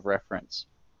frame of reference.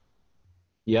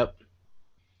 Yep.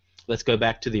 Let's go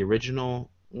back to the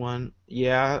original one.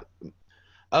 Yeah.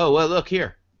 Oh, well, look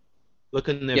here. Look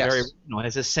in the very original. It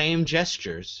has the same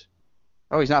gestures.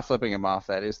 Oh, he's not flipping him off.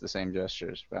 That is the same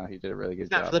gestures. Wow, he did a really good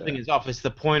job. He's not flipping his off. It's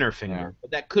the pointer finger. Yeah.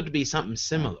 But that could be something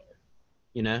similar,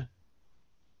 you know?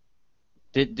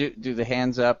 Do the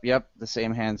hands up? Yep, the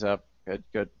same hands up. Good,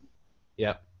 good.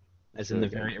 Yep. As in the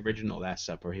very original Last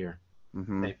Supper here.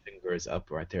 Mm-hmm. Same finger is up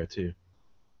right there, too.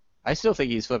 I still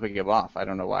think he's flipping him off. I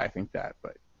don't know why I think that,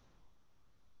 but...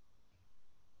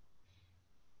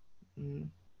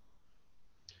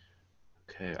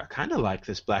 Okay, I kind of like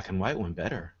this black and white one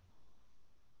better.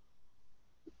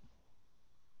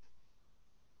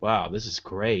 Wow, this is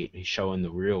great. He's showing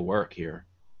the real work here.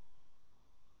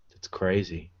 It's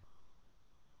crazy.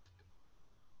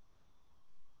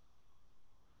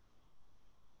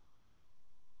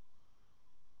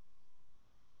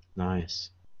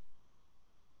 Nice.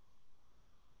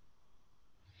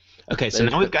 Okay, so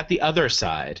now we've got the other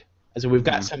side. So we've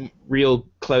got some real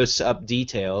close-up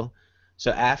detail.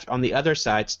 So on the other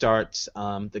side starts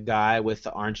the guy with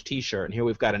the orange T-shirt, and here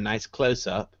we've got a nice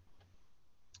close-up,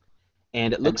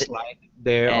 and it looks like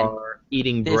they are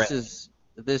eating bread.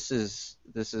 This is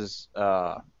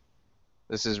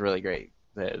really great.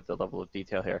 The level of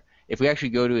detail here. If we actually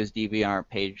go to his DeviantArt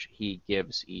page, he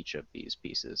gives each of these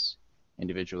pieces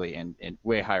individually in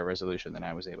way higher resolution than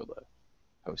I was able to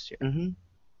post here. Mm-hmm.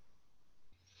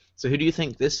 So who do you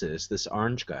think this is? This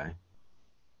orange guy?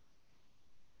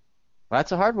 Well,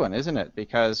 that's a hard one, isn't it?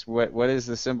 Because what is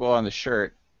the symbol on the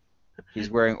shirt? He's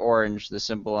wearing orange. The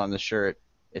symbol on the shirt.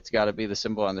 It's got to be the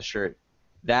symbol on the shirt.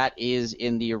 That is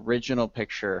in the original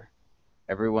picture.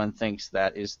 Everyone thinks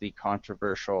that is the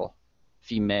controversial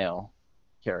female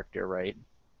character, right?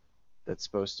 That's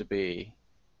supposed to be,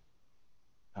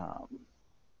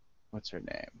 what's her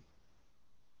name?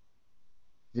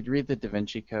 Did you read the Da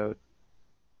Vinci Code?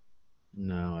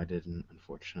 No, I didn't,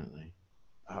 unfortunately.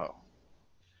 Oh.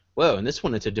 Whoa, in this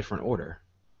one it's a different order.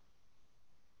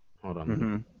 Hold on.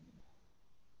 Mm-hmm.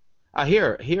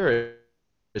 Here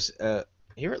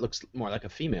it looks more like a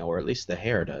female, or at least the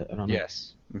hair does. I don't know.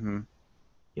 Yes. Mm-hmm.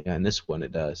 Yeah, in this one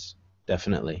it does,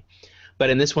 definitely. But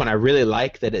in this one, I really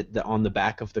like that on the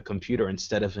back of the computer,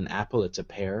 instead of an apple, it's a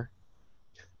pear.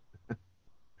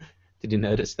 Did you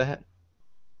notice that?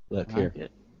 Look here.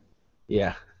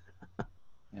 Yeah.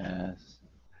 Yes.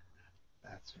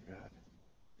 That's good.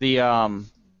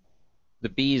 The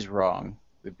bee's wrong.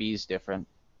 The bee's different.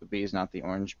 The bee is not the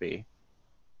orange bee.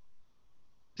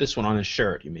 This one on his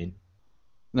shirt, you mean?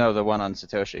 No, the one on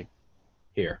Satoshi.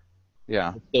 Here.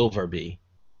 Yeah. The silver bee.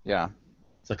 Yeah.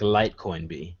 It's like a Litecoin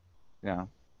bee. Yeah.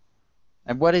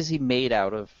 And what is he made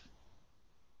out of?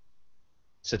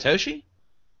 Satoshi?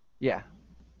 Yeah.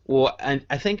 Well, and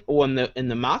I think in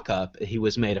the mock-up he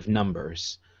was made of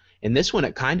numbers. In this one,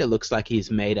 it kind of looks like he's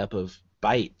made up of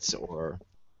bytes or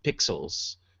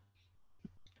pixels.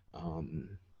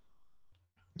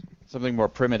 Something more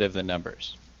primitive than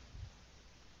numbers.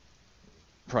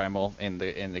 Primal in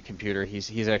the computer.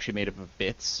 He's actually made up of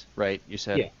bits, right? You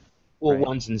said. Yeah. Well, right.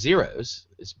 Ones and zeros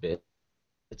is bits.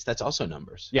 That's also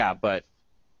numbers. Yeah, but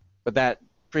that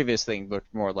previous thing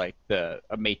looked more like a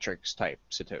matrix type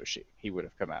Satoshi. He would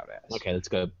have come out as. Okay, let's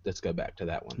go back to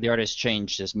that one. The artist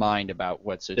changed his mind about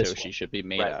what Satoshi should be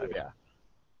made out of. Here. Yeah.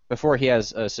 Before he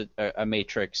has a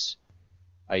matrix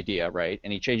idea, right?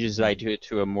 And he changes his idea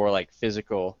to a more like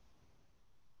physical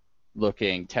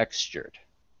looking textured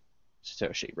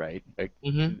Satoshi, right? Like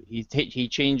he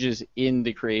changes in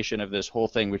the creation of this whole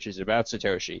thing, which is about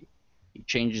Satoshi. He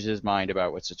changes his mind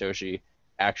about what Satoshi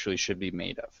actually should be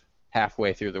made of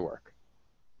halfway through the work.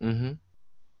 Mm-hmm.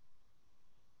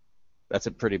 That's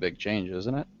a pretty big change,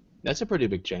 isn't it? That's a pretty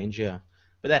big change, yeah.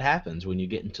 But that happens when you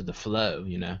get into the flow,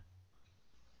 you know.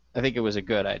 I think it was a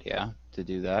good idea to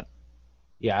do that.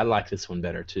 Yeah, I like this one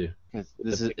better too. 'Cause With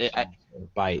the this is pictures or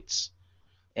bites.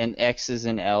 and X's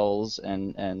and L's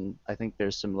and I think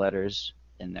there's some letters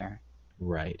in there.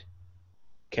 Right.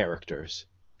 Characters.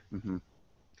 Hmm.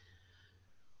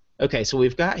 Okay, so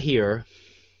we've got here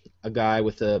a guy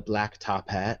with a black top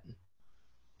hat.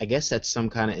 I guess that's some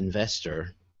kind of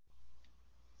investor,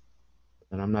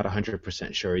 but I'm not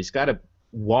 100% sure. He's got a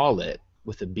wallet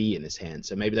with a B in his hand,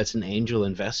 so maybe that's an angel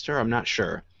investor. I'm not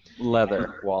sure.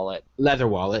 Leather wallet. Leather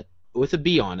wallet with a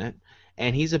B on it,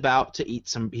 and he's about to eat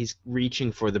some. He's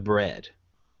reaching for the bread,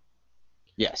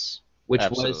 Yes, which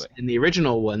was absolutely. in the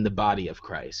original one the body of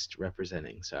Christ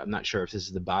representing. So I'm not sure if this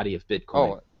is the body of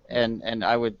Bitcoin. Oh, and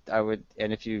I would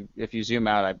and if you zoom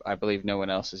out, I believe no one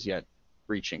else is yet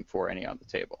reaching for any on the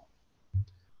table.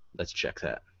 Let's check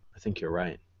that. I think you're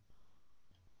right.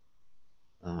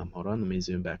 Hold on, let me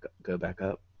zoom back, go back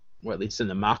up. Or at least in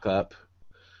the mock-up,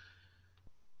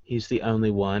 he's the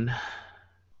only one.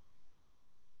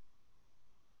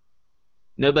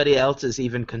 Nobody else is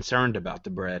even concerned about the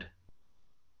bread.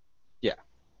 Yeah,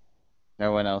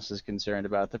 no one else is concerned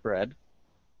about the bread,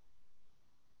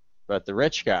 but the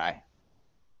rich guy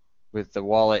with the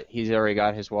wallet, he's already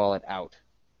got his wallet out,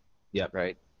 Yep.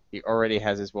 right? He already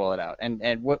has his wallet out.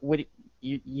 And what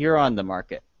you're on the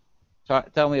market.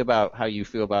 Tell me about how you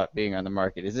feel about being on the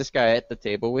market. Is this guy at the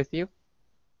table with you?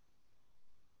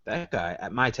 That guy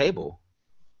at my table.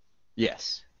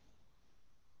 Yes.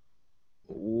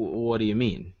 What do you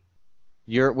mean?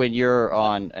 When you're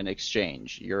on an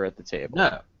exchange, you're at the table.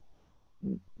 No.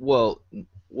 Well,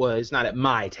 well, it's not at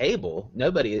my table.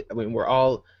 Nobody. I mean, we're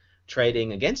all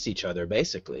trading against each other,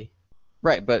 basically.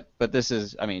 Right, but this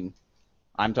is, I mean,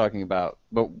 I'm talking about,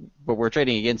 but we're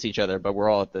trading against each other, but we're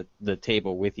all at the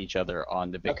table with each other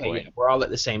on the Okay, yeah, Bitcoin. we're all at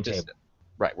the same Just table.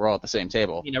 right, we're all at the same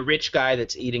table. You know, rich guy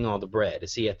that's eating all the bread.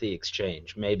 Is he at the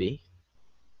exchange? Maybe.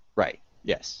 Right.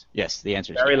 Yes. Yes. The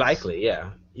answer is Very yes. likely.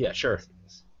 Yeah. Yeah. Sure.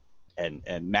 And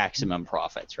maximum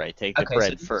profits, right? Take the Okay, so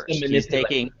bread this is the first.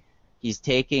 manipulation. He's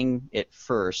taking it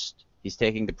first. He's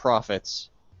taking the profits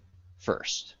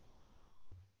first.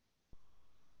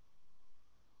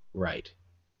 Right.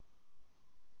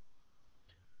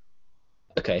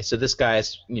 Okay, so this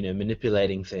guy's,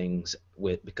 manipulating things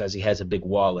with because he has a big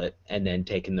wallet and then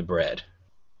taking the bread.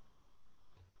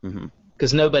 Hmm.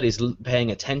 Because nobody's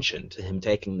paying attention to him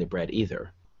taking the bread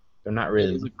either. They're not It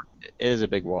really. is a, it is a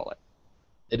big wallet.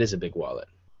 It is a big wallet,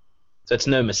 so it's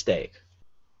no mistake.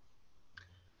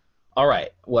 All right.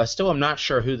 Well, still, I'm not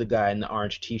sure who the guy in the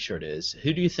orange T-shirt is.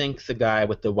 Who do you think the guy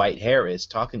with the white hair is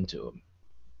talking to him?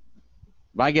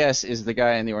 My guess is the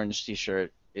guy in the orange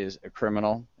T-shirt is a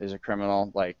criminal. Is a criminal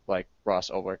like Ross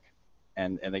Ulrich,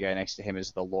 and the guy next to him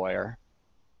is the lawyer.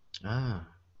 Ah,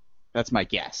 That's my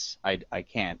guess. I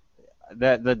can't.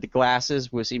 The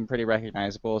glasses would seem pretty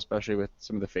recognizable, especially with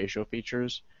some of the facial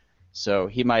features. So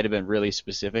he might have been really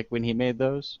specific when he made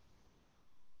those.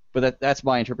 But that's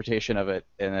my interpretation of it,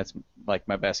 and that's like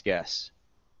my best guess.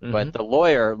 mm-hmm, But the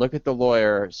lawyer, look at the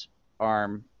lawyer's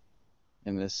arm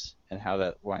in this and how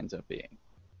that winds up being.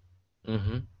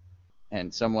 mm-hmm.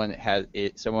 And someone has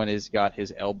it. Someone has got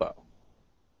his elbow.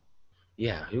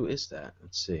 Yeah, who is that?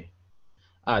 Let's see.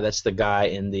 Ah, that's the guy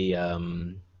in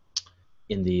the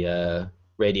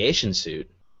radiation suit.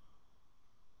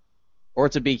 Or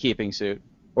it's a beekeeping suit.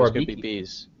 Or Those a could be beekeeper.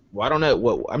 bees. Well, I don't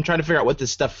know. I'm trying to figure out what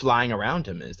this stuff flying around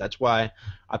him is. That's why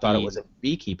I thought it was Bees, a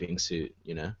beekeeping suit.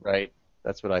 right?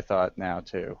 That's what I thought now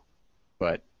too.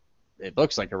 But it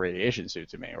looks like a radiation suit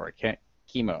to me, or a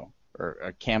chemo, or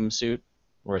a chem suit.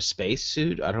 Or a space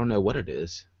suit. I don't know what it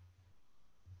is.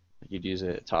 You'd use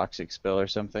a toxic spill or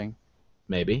something.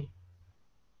 Maybe.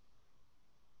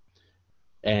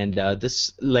 And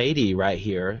this lady right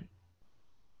here,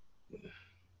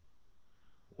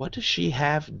 what does she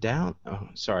have down? Oh,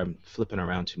 sorry, I'm flipping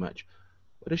around too much.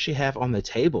 What does she have on the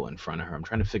table in front of her? I'm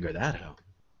trying to figure that out.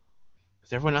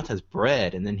 Because everyone else has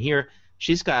bread, and then here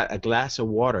she's got a glass of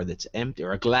water that's empty,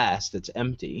 or a glass that's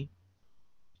empty.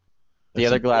 The With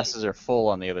other some glasses are full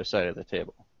on the other side of the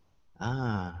table.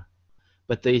 ah,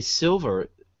 but the silver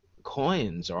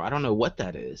coins, or I don't know what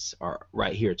that is, are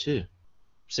right here too.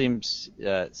 Seems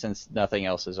since nothing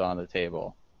else is on the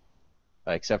table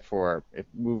except for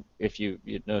if you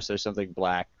notice there's something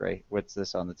black, right? What's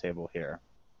this on the table here?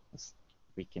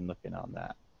 We can look in on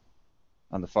that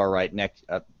on the far right next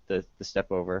the step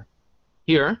over.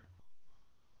 Here,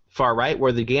 far right,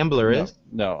 where the gambler No, is.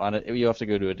 no, on it you have to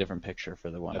go to a different picture for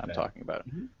the one I'm Okay. talking about.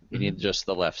 Mhm, You mhm. need just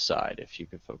the left side. If you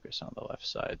could focus on the left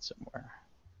side somewhere.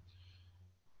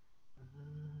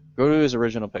 Go to his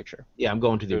original picture. Yeah, I'm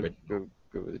going to the Go original. go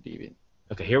go with the deviant.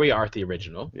 Okay, here we are at the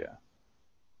original. Yeah.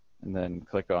 and then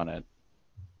click on it.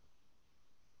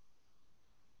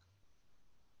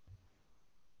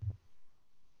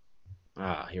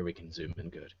 Ah, here we can zoom in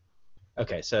good.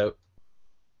 Okay, so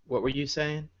what were you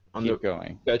saying? On the Keep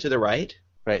going. Go to the right?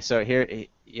 Right, so here,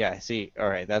 yeah, see, all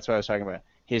right, that's what I was talking about.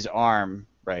 His arm,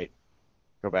 right,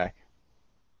 go back.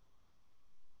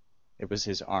 It was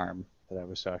his arm that I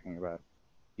was talking about.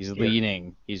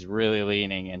 Here. He's really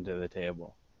leaning into the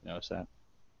table. Notice that?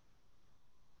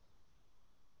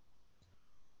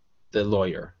 The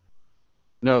lawyer.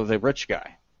 No, the rich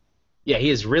guy. Yeah, he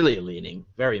is really leaning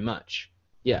very much.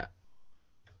 Yeah.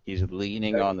 He's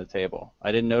leaning on the table.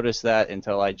 I didn't notice that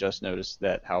until I just noticed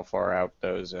that how far out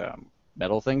those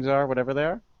metal things are, whatever they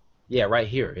are. Yeah, right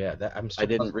here. Yeah, that I'm I still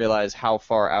didn't puzzled. realize how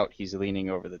far out he's leaning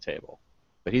over the table.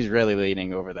 But he's really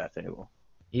leaning over that table.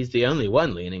 He's the only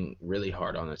one leaning really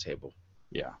hard on the table.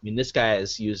 Yeah. I mean, this guy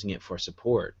is using it for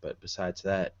support, but besides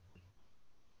that,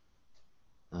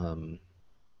 um,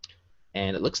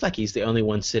 and it looks like he's the only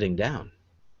one sitting down,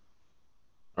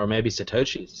 or maybe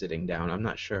Satoshi's sitting down. I'm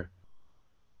not sure.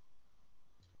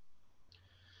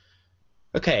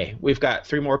 Okay, we've got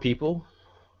three more people.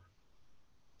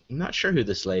 I'm not sure who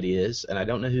this lady is, and I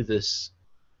don't know who this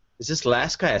is. This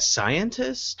last guy a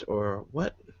scientist or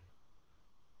what?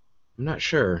 I'm not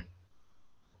sure.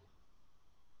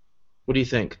 What do you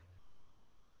think?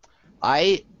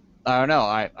 I I don't know.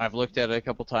 I've looked at it a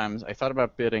couple times. I thought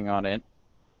about bidding on it,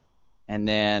 and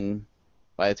then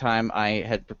by the time I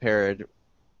had prepared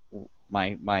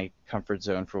my comfort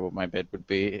zone for what my bid would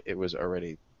be, it was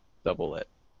already double it.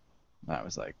 I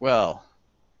was like, well,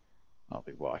 I'll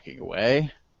be walking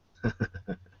away.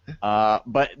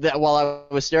 But while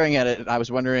I was staring at it, I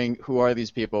was wondering who are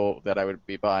these people that I would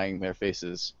be buying their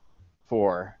faces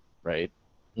for, right?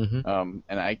 Mm-hmm.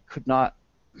 And I could not.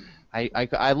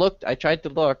 I looked. I tried to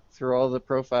look through all the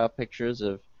profile pictures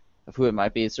of who it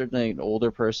might be. It's certainly an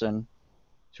older person,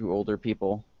 two older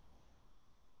people.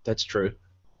 That's true.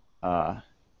 Uh,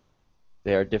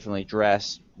 they are differently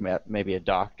dressed. Maybe a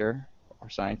doctor or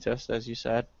scientist, as you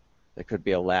said. There could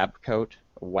be a lab coat,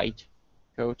 a white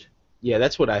coat. Yeah,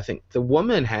 that's what I think. The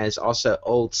woman has also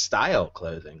old style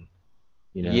clothing,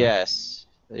 you know? Yes,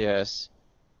 yes.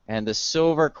 And the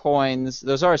silver coins,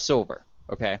 those are silver,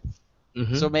 okay?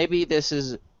 Mm-hmm. So maybe this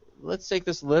is, let's take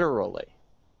this literally.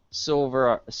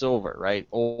 Silver, right?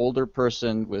 Older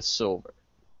person with silver.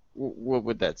 What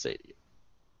would that say to you?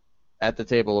 At the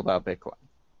table about Bitcoin.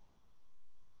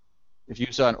 If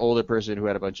you saw an older person who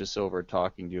had a bunch of silver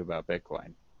talking to you about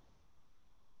Bitcoin.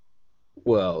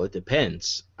 Well, it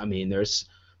depends. I mean, there's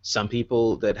some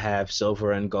people that have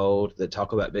silver and gold that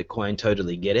talk about Bitcoin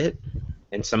totally get it,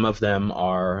 and some of them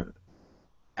are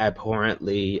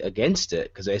abhorrently against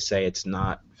it because they say it's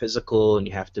not physical and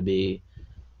you have to be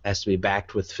has to be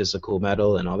backed with physical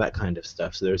metal and all that kind of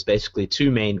stuff. So there's basically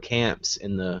two main camps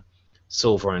in the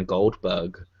silver and gold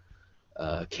bug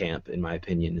camp, in my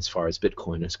opinion, as far as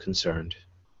Bitcoin is concerned.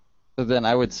 So then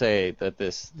I would say that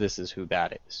this is who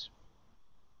that is.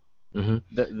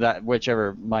 Mm-hmm. That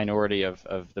whichever minority of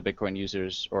the Bitcoin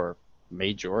users, or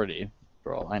majority,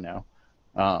 for all I know,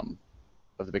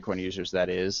 of the Bitcoin users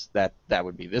that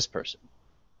would be this person,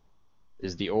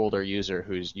 is the older user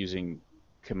who's using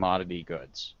commodity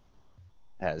goods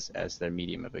as their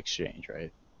medium of exchange,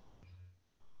 right?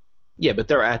 Yeah, but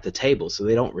they're at the table, so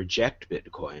they don't reject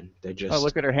Bitcoin. They Oh, just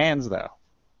look at her hands though.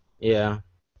 yeah,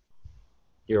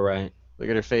 you're right. Look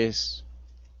at her face.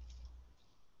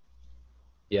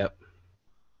 Yep,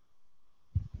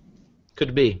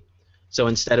 could be. So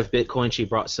instead of Bitcoin, she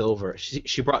brought silver.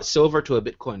 She brought silver to a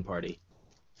Bitcoin party.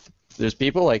 There's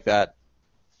people like that.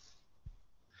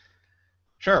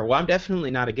 Sure. Well, I'm definitely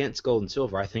not against gold and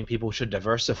silver. I think people should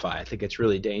diversify. I think it's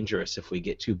really dangerous if we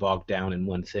get too bogged down in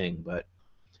one thing, but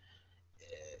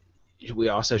we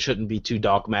also shouldn't be too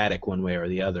dogmatic one way or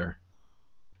the other.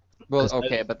 Well, 'Cause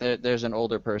okay, but there's an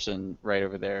older person right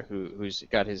over there who's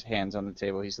got his hands on the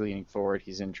table. He's leaning forward.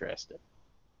 He's interested.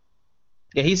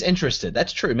 yeah, he's interested.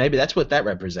 That's true. Maybe that's what that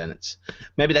represents.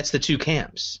 Maybe that's the two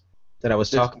camps that I was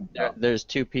talking about. There's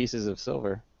two pieces of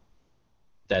silver.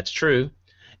 That's true.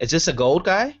 Is this a gold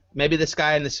guy? Maybe this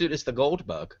guy in the suit is the gold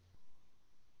bug.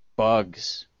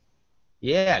 Bugs.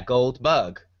 Yeah, gold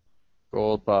bug.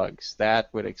 Gold bugs. That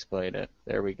would explain it.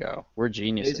 There we go. We're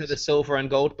geniuses. These are the silver and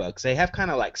gold bugs. They have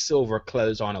kind of like silver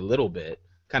clothes on a little bit,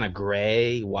 kind of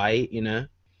gray, white, you know.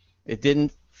 It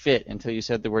didn't fit until you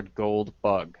said the word gold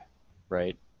bug,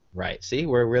 right? Right. See,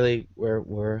 we're really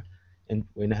and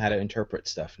we know how to interpret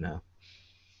stuff now.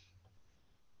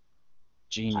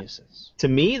 Geniuses. To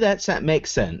me, that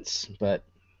makes sense, but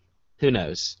who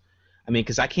knows? I mean,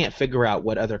 because I can't figure out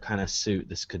what other kind of suit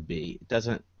this could be.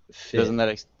 It fit. Doesn't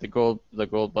the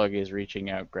gold bug is reaching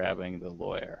out, grabbing the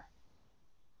lawyer?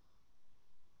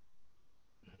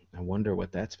 I wonder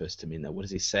what that's supposed to mean. Though, what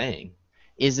is he saying?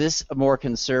 Is this a more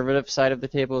conservative side of the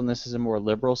table, and this is a more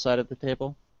liberal side of the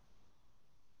table?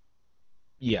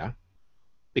 Yeah,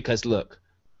 because look,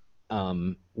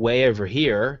 way over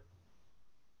here,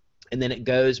 and then it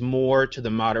goes more to the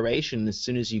moderation as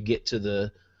soon as you get to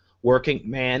the working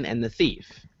man and the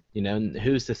thief. You know, and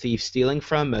who's the thief stealing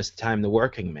from? Most of the time, the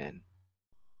working man.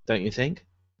 Don't you think?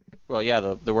 Well, yeah,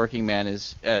 the working man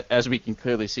is, as we can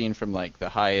clearly see from like the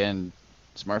high-end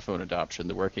smartphone adoption,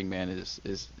 the working man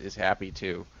is happy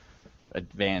to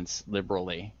advance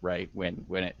liberally, right, when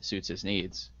it suits his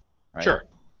needs, right? Sure,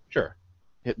 sure.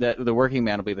 The working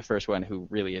man will be the first one who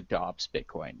really adopts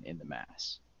Bitcoin in the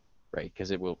mass, right?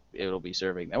 Because it'll be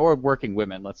serving them, or working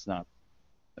women. Let's not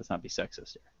be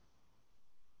sexist here.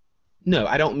 No,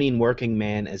 I don't mean working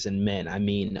man as in men. I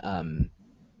mean Oh,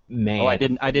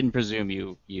 man. I didn't presume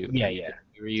you Yeah, yeah.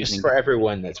 you were Just using. for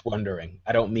everyone that's wondering,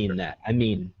 I don't mean that. I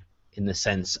mean in the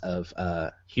sense of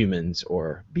humans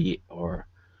or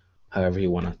however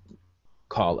you want to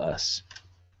call us.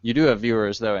 You do have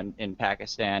viewers though in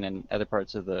Pakistan and other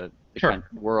parts of Sure.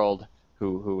 world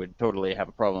who would totally have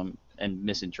a problem and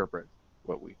misinterpret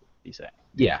what we would be saying.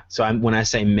 Yeah. So when I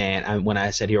say man, when I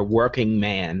said here working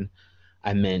man,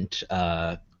 I meant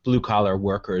blue collar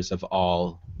workers of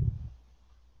all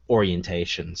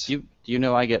orientations. Do you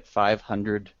know I get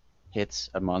 500 hits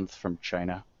a month from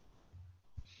China?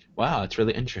 Wow, it's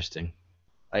really interesting.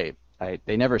 They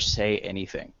never say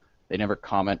anything. They never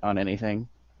comment on anything.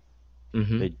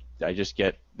 Hmm. I just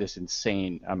get this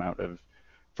insane amount of,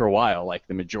 for a while, like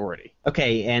the majority.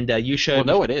 Okay, and you Well, showed.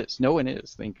 no, it is. No one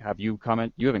is. Have you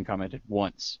comment? You haven't commented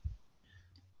once.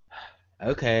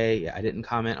 Okay, I didn't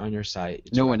comment on your site.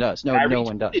 It's No fine. one does. I No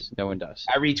one retweeted. does. No one does.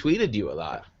 I retweeted you a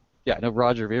lot. Yeah, no.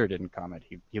 Roger Ver didn't comment.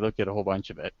 He looked at a whole bunch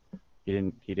of it. He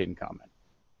didn't comment.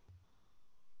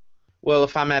 Well,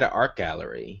 if I'm at an art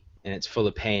gallery and it's full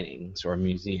of paintings or a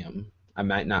museum, I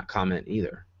might not comment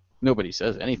either. Nobody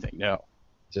says anything. No.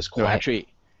 Just No, quiet. actually,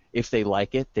 if they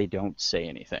like it, they don't say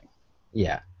anything.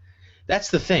 Yeah, that's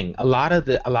the thing. A lot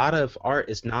of art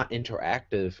is not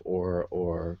interactive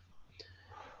or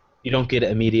you don't get an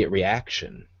immediate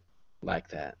reaction like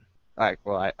that.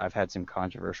 I've had some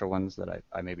controversial ones that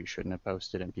I maybe shouldn't have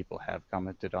posted, and people have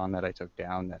commented on that I took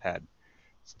down that had,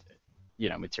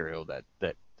 material that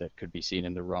could be seen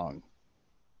in the wrong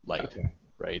light, Okay.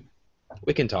 right?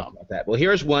 We can talk Um, about that. Well,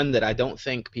 here's one that I don't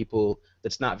think people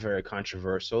that's not very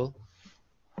controversial.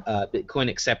 Bitcoin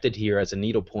accepted here as a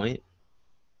needlepoint.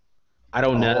 I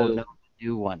don't oh know. no,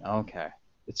 new one. Okay.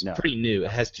 It's No, pretty new.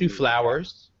 It has two new one.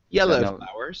 flowers, Yeah, yellow no,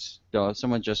 flowers. no.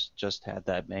 Someone just had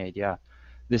that made. Yeah,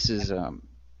 this is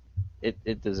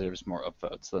it deserves more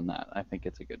upvotes than that. I think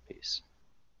it's a good piece.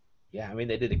 Yeah, I mean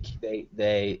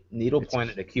they needle It's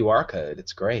pointed a QR code.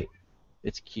 It's great.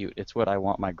 it's cute. It's what I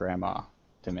want my grandma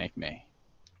to make me.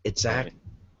 Exact. Right.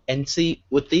 And see,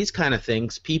 with these kind of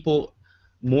things,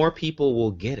 more people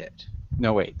will get it.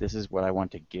 No, wait. This is what I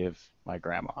want to give my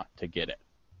grandma to get it.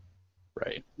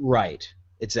 Right. Right.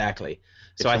 Exactly.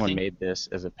 If So I someone think. made this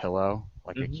as a pillow,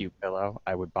 like a Mhm. cute pillow,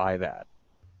 I would buy that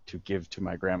to give to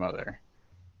my grandmother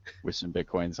with some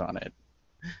bitcoins on it.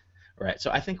 Right.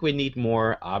 So I think we need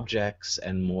more objects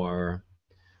and more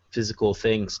physical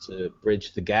things to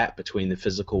bridge the gap between the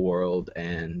physical world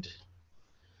and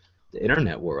the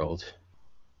internet world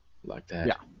like that.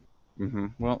 Yeah.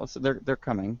 Well, they're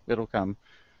coming. It'll come.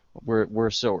 We're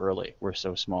so early. We're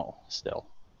so small still.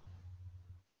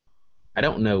 I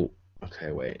don't know.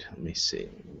 Okay, wait. Let me see.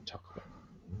 Let me talk about.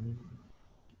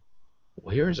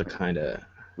 Well, here's a kind of.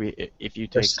 If you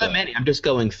There's take so the many. I'm just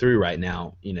going through right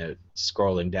now.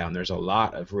 Scrolling down. There's a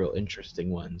lot of real interesting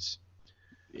ones.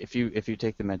 if you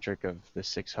take the metric of the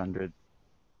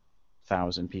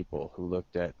 600,000 people who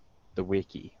looked at the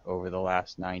wiki over the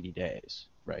last 90 days,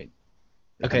 right?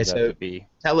 It Okay, comes out so to be.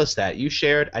 tell us that you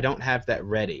shared. I don't have that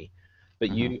ready,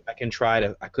 but uh I can try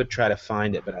to. I could try to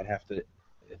find it, but I'd have to.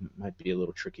 It might be a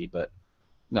little tricky, but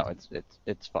No,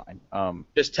 it's fine.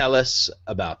 just tell us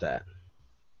about that.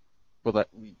 Well,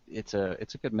 it's a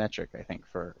good metric, I think,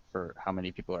 for how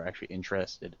many people are actually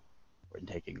interested in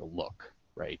taking a look,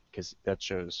 right? Because that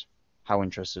shows how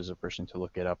interested is a person to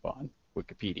look it up on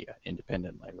Wikipedia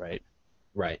independently, right?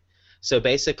 Right. So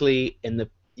basically,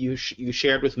 you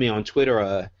shared with me on Twitter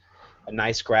a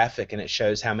nice graphic, and it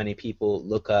shows how many people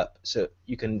look up. So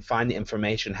you can find the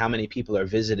information how many people are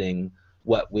visiting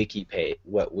what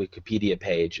Wikipedia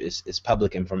page is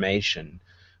public information.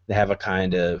 They have a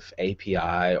kind of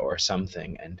API or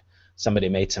something, and somebody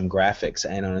made some graphics.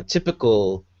 And on a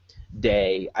typical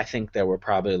day, I think there were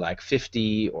probably like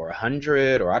 50 or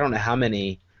 100 or I don't know how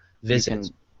many You visits,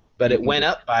 can but you it can went get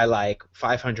up by like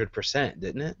 500%,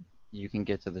 didn't it? you can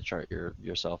get to the chart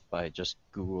yourself by just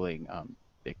googling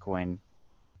Bitcoin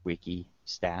wiki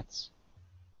stats.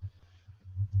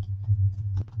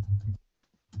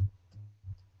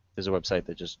 There's a website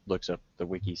that just looks up the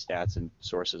wiki stats and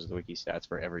sources of the wiki stats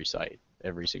for every site,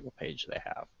 every single page they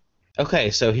have. Okay,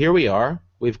 so here we are.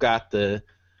 We've got the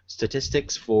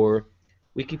statistics for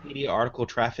Wikipedia article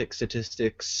traffic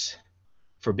statistics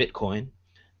for Bitcoin.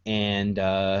 And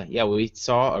yeah, we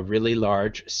saw a really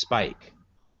large spike.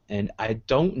 And I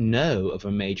don't know of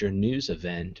a major news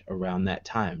event around that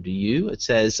time. Do you? It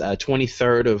says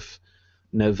 23rd of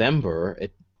November,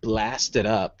 it blasted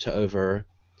up to over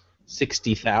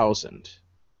 60,000.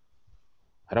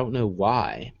 I don't know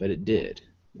why, but it did.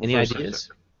 Well, Any first, ideas?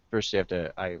 first you have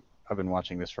to. I've been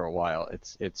watching this for a while.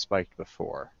 It's spiked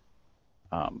before.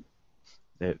 Um,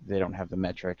 they don't have the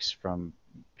metrics from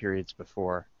periods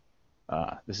before.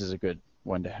 This is a good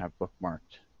one to have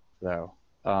bookmarked, though.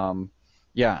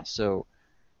 Yeah, so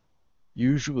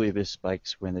usually this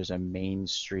spikes when there's a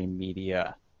mainstream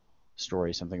media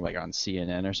story, something like on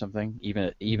CNN or something,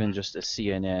 even just a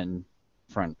CNN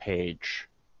front page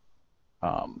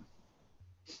um,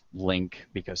 link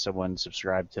because someone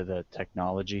subscribed to the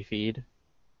technology feed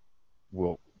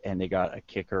will and they got a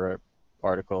kicker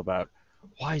article about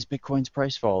why is Bitcoin's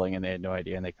price falling and they had no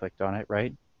idea and they clicked on it,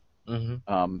 right?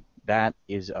 Mm-hmm. That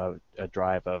is a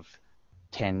drive of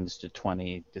tens to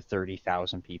 20 to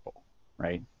 30,000 people,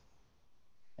 right?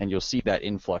 And you'll see that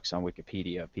influx on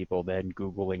Wikipedia, people then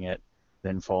Googling it,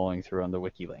 then following through on the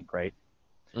wiki link, right?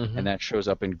 Mm-hmm. And that shows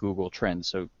up in Google Trends.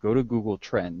 So go to Google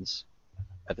Trends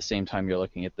at the same time you're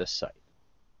looking at this site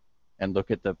and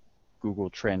look at the Google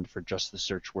trend for just the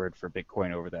search word for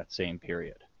Bitcoin over that same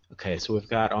period. Okay, so we've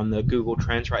got on the Google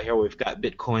Trends right here, we've got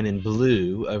Bitcoin in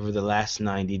blue over the last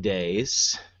 90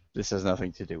 days. This has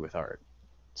nothing to do with art.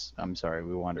 I'm sorry,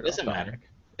 we It wandered off doesn't topic. matter.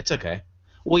 It's okay.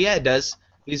 Well, yeah, it does.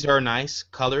 These are nice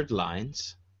colored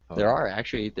lines. There Oh, are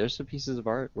actually there's some pieces of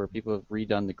art where people have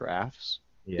redone the graphs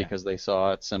yeah. because they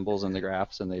saw symbols in the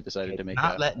graphs and they Okay, decided to it's make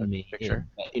not a letting me picture. in.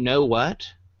 But you know what?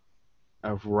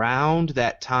 Around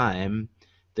that time,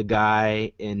 the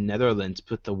guy in Netherlands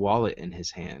put the wallet in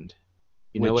his hand.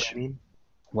 You know what I Which mean?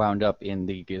 wound up in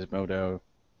the Gizmodo,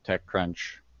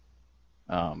 TechCrunch,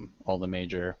 all the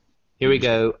major Here we news.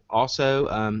 go. Also,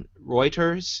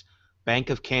 Reuters, Bank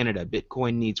of Canada,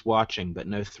 Bitcoin needs watching, but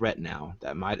no threat now.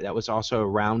 That was also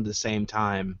around the same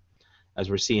time as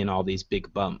we're seeing all these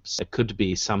big bumps. It could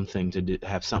be something to do,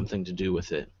 have something to do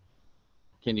with it.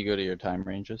 Can you go to your time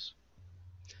ranges?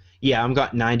 Yeah, I've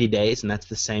got 90 days, and that's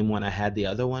the same one I had the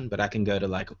other one, but I can go to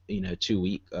like 2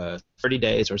 week, 30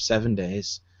 days or 7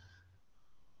 days.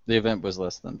 The event was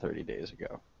less than 30 days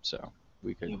ago, so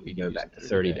we You could can we could go use back a to 30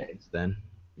 30 day. days then,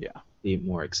 Yeah, be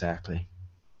more exactly.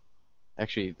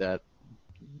 actually there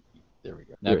we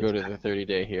go. Now Here go it's to the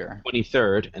 30-day here.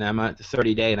 23rd, and I'm at the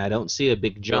 30 day, and I don't see a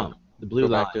big Go jump. The blue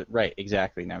go line. back to right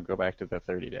exactly. Now go back to the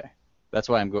 30-day. That's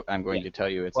why I'm going Yeah. to tell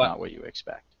you it's Well, not what you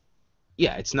expect.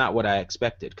 yeah, it's not what I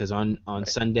expected because on Right.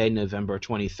 Sunday, November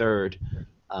 23rd,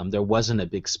 there wasn't a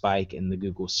big spike in the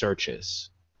Google searches.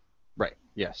 Right.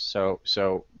 Yes.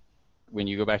 So when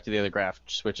you go back to the other graph,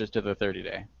 switch it to the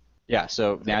 30-day. Yeah.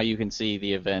 So now you can see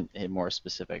the event in more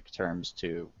specific terms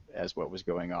to as what was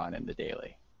going on in the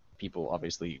daily. People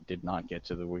obviously did not get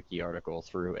to the wiki article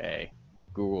through a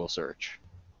Google search.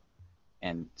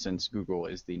 And since Google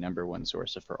is the number one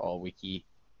source for all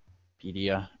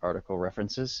Wikipedia article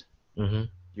references, Mm-hmm.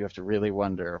 you have to really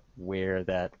wonder where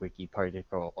that Wikipedia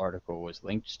article was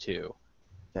linked to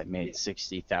that made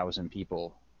 60,000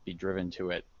 people be driven to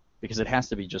it, because it has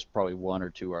to be just probably one or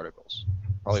two articles.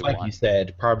 Probably It's like one. you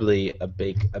said, probably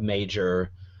a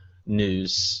major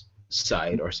news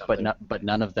site or something. But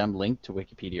none of them link to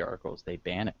Wikipedia articles. They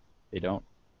ban it. They don't.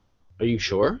 Are you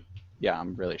sure? Yeah,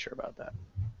 I'm really sure about that.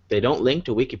 They don't link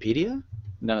to Wikipedia?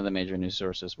 None of the major news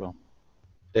sources will.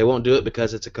 They won't do it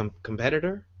because it's a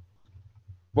competitor?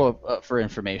 Well, for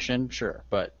information, sure,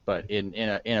 but in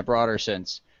a broader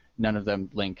sense, none of them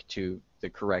link to the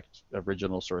correct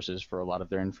original sources for a lot of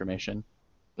their information,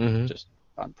 Mm-hmm. just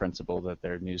on principle that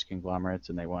they're news conglomerates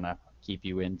and they want to keep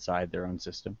you inside their own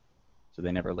system. So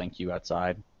they never link you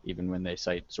outside, even when they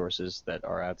cite sources that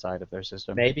are outside of their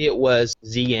system. Maybe it was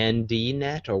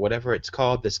ZNDNet or whatever it's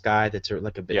called. This guy that's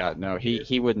like a bit. Yeah, no,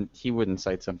 he wouldn't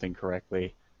cite something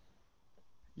correctly,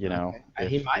 Okay. if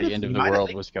He might the have. end He of the might have world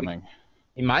linked. was coming.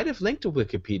 He might have linked to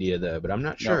Wikipedia though, but I'm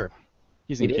not No, sure.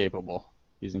 he's He did. incapable.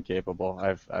 He's incapable.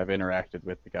 I've interacted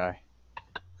with the guy.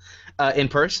 In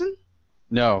person?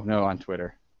 No, on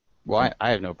Twitter. Well, I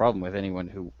have no problem with anyone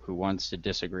who wants to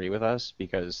disagree with us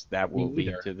because Me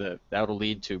either. that will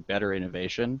lead to better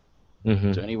innovation. So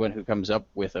Hmm. anyone who comes up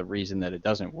with a reason that it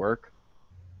doesn't work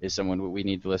is someone we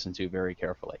need to listen to very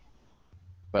carefully.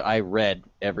 But I read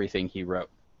everything he wrote.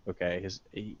 Okay,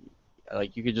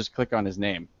 like you could just click on his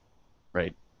name,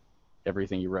 right?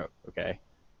 Everything he wrote. Okay,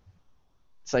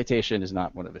 citation is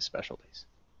not one of his specialties.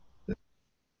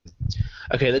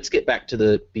 Okay, let's get back to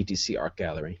the BTC Art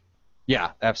Gallery.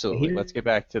 Yeah, absolutely. Here, Let's get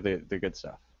back to the good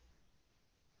stuff.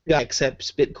 guy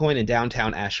accepts Bitcoin in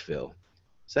downtown Asheville.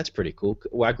 So that's pretty cool.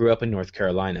 Well, I grew up in North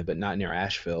Carolina, but not near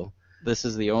Asheville. This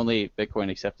is the only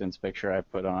Bitcoin acceptance picture I've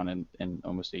put on in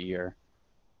almost a year.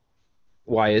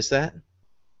 Why is that?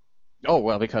 Oh,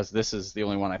 well, because this is the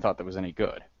only one I thought that was any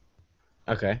good.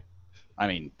 Okay. I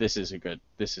mean, this is a good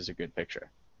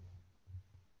picture.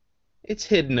 It's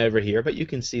hidden over here, but you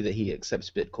can see that he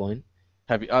accepts Bitcoin.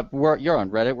 Have you? You're on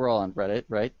Reddit. We're all on Reddit,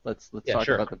 right? Let's Yeah, talk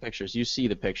sure. about the pictures. You see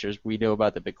the pictures. We know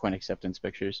about the Bitcoin acceptance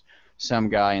pictures. Some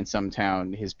guy in some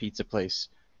town, his pizza place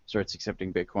starts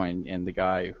accepting Bitcoin, and the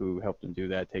guy who helped him do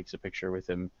that takes a picture with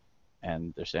him,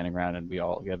 and they're standing around, and we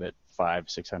all give it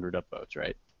 500-600 upvotes,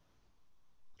 right?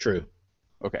 True.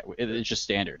 Okay, it's just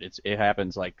standard. It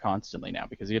happens like constantly now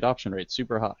because the adoption rate's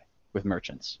super high with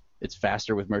merchants. It's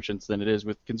faster with merchants than it is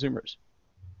with consumers.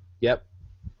 Yep.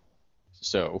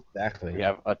 So we Exactly.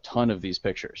 have a ton of these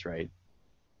pictures, right?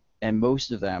 And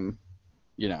most of them,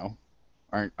 you know,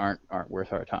 aren't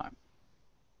worth our time.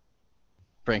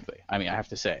 Frankly, I mean, I have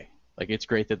to say, like, it's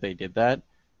great that they did that,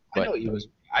 I know but you was.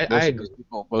 I agree.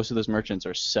 most of those merchants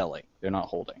are selling. They're not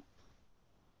holding.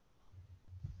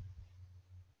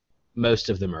 Most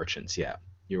of the merchants, yeah,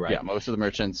 you're Yeah, right. most of the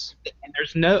merchants. And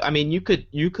there's no. I mean, you could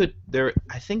there.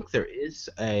 I think there is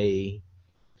a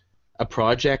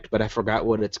project, but I forgot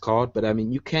what it's called. But I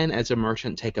mean, you can, as a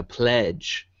merchant, take a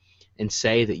pledge and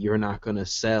say that you're not going to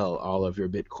sell all of your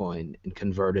Bitcoin and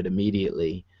convert it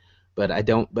immediately. But I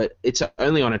don't. But it's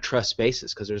only on a trust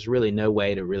basis because there's really no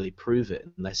way to really prove it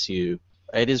unless you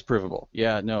It is provable.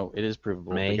 Yeah, no, it is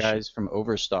provable. The information. guys from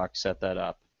Overstock set that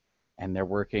up, and they're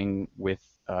working with.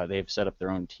 They've set up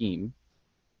their own team,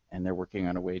 and they're working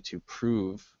on a way to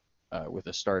prove, with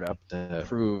a startup, The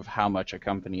prove how much a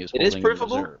company is It is holding in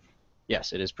provable. reserve.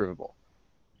 Yes, it is provable.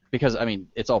 Because, I mean,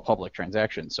 it's all public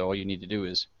transactions, so all you need to do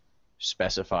is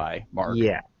specify, mark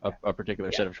Yeah, a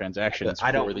particular yeah. set of But transactions I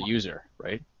for don't. the user,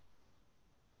 right?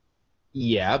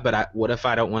 Yeah, but what if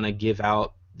I don't want to give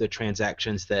out the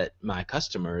transactions that my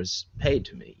customers paid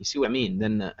to me? You see what I mean?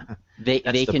 Then They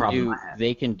that's they the can problem do I have.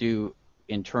 they can do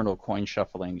internal coin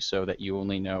shuffling so that you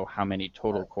only know how many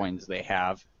total coins they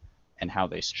have and how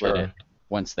they split it. Sure.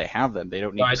 Once they have them, they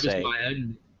don't So need I to just say, my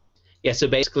own. Yeah. So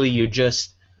basically, you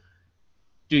just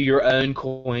do your own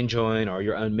coin join or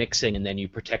your own mixing, and then you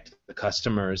protect the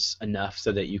customers enough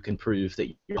so that you can prove that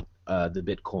you're the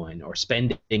Bitcoin or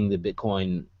spending the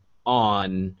Bitcoin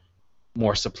on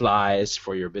more supplies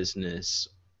for your business,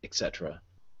 etc.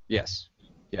 yes,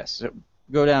 yes. So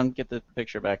go down, get the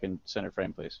picture back in center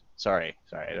frame, please. Sorry,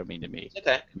 I don't mean to be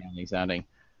Okay. commanding sounding.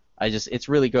 It's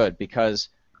really good because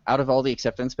out of all the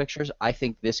acceptance pictures, I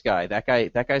think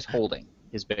that guy's holding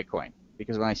his Bitcoin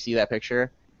because when I see that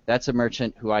picture, that's a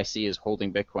merchant who I see is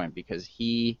holding Bitcoin because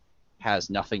he has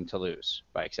nothing to lose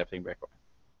by accepting Bitcoin.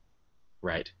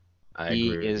 Right. I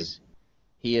He agree. is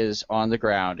he is on the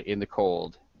ground in the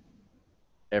cold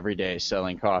every day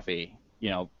selling coffee,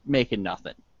 making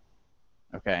nothing.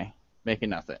 Okay, making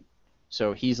nothing.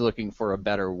 So he's looking for a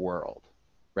better world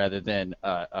rather than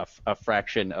a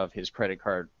fraction of his credit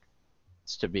card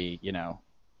to be,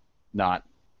 not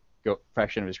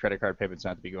fraction of his credit card payments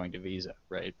not to be going to Visa,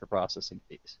 right, for processing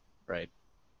fees, right?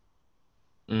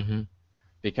 Hmm.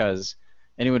 Because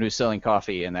anyone who's selling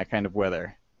coffee in that kind of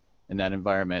weather, in that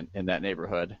environment, in that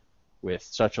neighborhood, with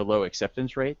such a low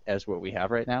acceptance rate as what we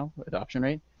have right now, adoption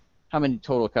rate, how many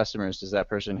total customers does that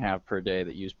person have per day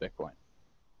that use Bitcoin?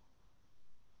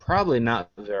 Probably not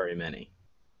very many.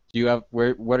 Do you have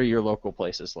what are your local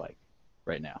places like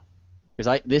right now? Because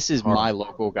I this is my Horrible.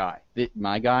 local guy,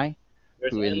 my guy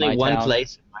There's who in only my one town.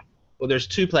 place. Well, there's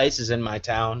two places in my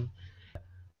town.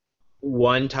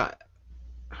 One time,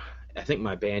 I think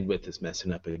my bandwidth is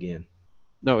messing up again.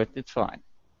 No, it's fine.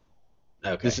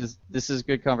 Okay. This is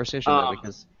good conversation though Um.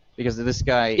 because this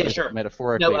guy Yeah, is sure. No,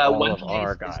 metaphorically all one of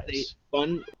our place is the guys.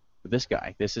 one. But this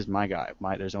guy, this is my guy.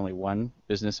 There's only one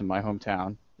business in my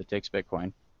hometown that takes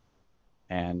Bitcoin,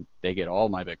 and they get all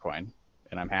my Bitcoin,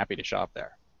 and I'm happy to shop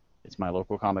there. It's my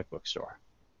local comic book store,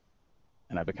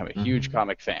 and I've become a huge Mhm.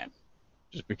 comic fan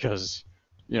just because,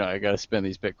 I got to spend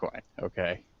these Bitcoin.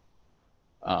 Okay,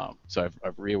 so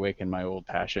I've reawakened my old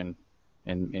passion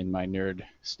in my nerd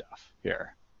stuff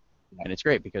here. And it's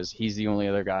great because he's the only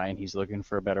other guy and he's looking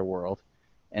for a better world.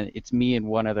 And it's me and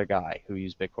one other guy who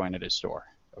use Bitcoin at his store.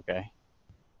 Okay.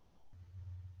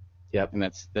 Yep. And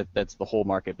that's the whole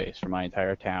market base for my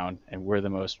entire town, and we're the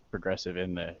most progressive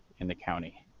in the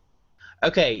county.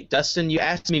 Okay, Dustin, you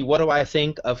asked me what do I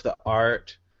think of the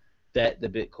art that the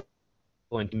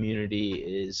Bitcoin community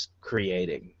is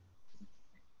creating.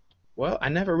 Well, I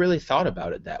never really thought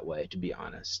about it that way, to be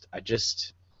honest. I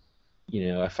just,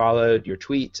 I followed your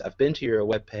tweets. I've been to your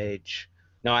webpage.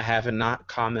 No, I have not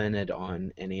commented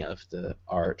on any of the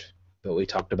art, but we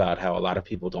talked about how a lot of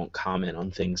people don't comment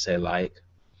on things they like.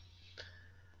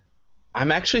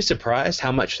 I'm actually surprised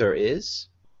how much there is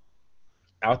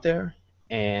out there,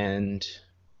 and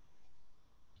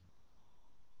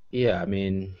yeah, I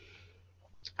mean,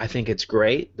 I think it's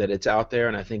great that it's out there,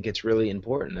 and I think it's really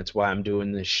important. That's why I'm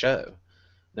doing this show.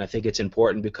 And I think it's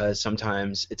important because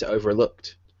sometimes it's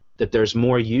overlooked that there's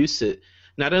more use,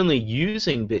 not only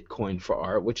using Bitcoin for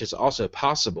art, which is also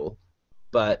possible,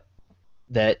 but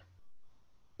that,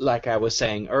 like I was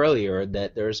saying earlier,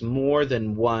 that there's more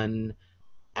than one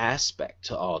aspect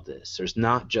to all this. There's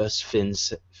not just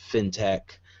fintech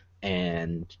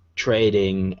and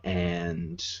trading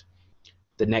and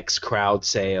the next crowd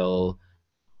sale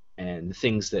and the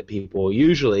things that people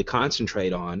usually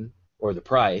concentrate on, or the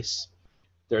price.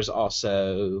 There's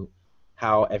also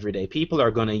how everyday people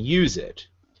are going to use it,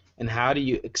 and how do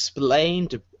you explain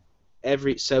to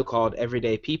every so-called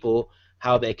everyday people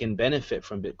how they can benefit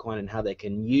from Bitcoin and how they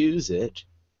can use it.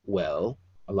 Well,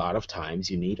 a lot of times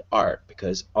you need art,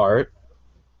 because art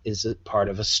is a part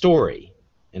of a story.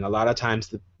 And a lot of times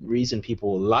the reason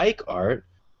people like art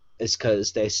is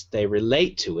because they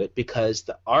relate to it, because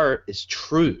the art is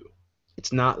true.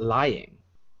 It's not lying.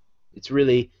 It's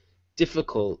really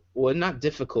difficult, well, not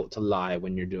difficult to lie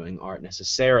when you're doing art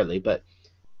necessarily, but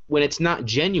when it's not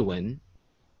genuine,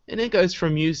 and it goes for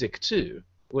music too,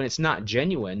 when it's not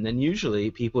genuine, then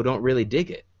usually people don't really dig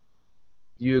it.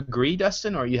 You agree,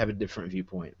 Dustin, or you have a different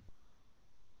viewpoint?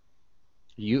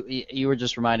 You were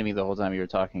just reminding me the whole time you were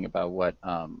talking about what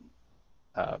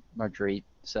Marguerite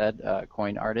said,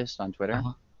 coin artist on Twitter.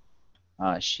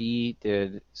 Uh-huh. She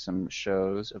did some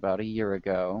shows about a year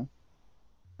ago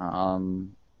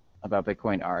about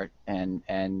Bitcoin art, and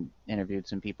interviewed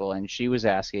some people, and she was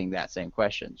asking that same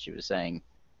question. She was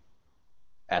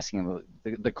asking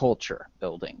the culture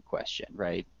building question,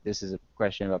 right? This is a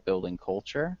question about building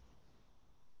culture.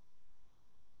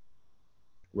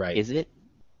 Right. Is it?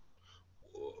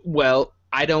 Well,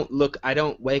 I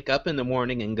don't wake up in the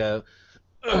morning and go,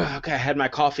 okay, I had my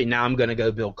coffee, now I'm going to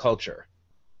go build culture.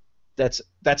 That's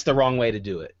the wrong way to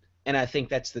do it. And I think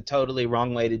that's the totally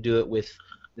wrong way to do it with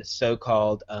the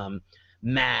so-called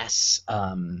mass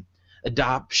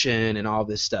adoption and all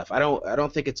this stuff. I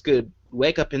don't think it's good.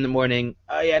 Wake up in the morning,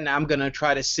 oh yeah, now I'm going to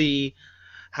try to see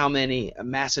how many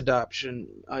mass adoption.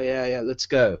 Oh yeah, let's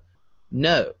go.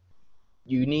 No.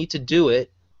 You need to do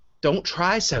it. Don't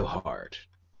try so hard.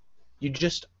 You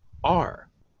just are.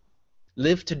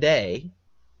 Live today,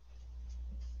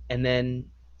 and then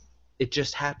it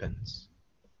just happens.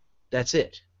 That's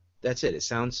it. That's it. It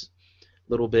sounds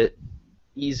a little bit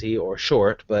easy or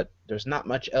short, but there's not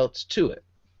much else to it.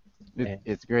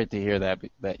 It's great to hear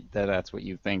that's what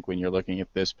you think when you're looking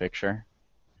at this picture.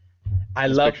 I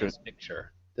love this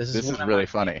picture. This is one of really my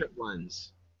funny. favorite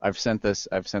ones. I've sent this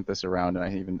around,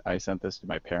 and I sent this to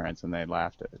my parents, and they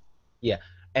laughed at it. Yeah,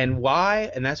 and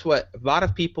why? And that's what a lot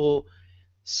of people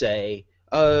say.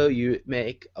 Oh, you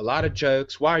make a lot of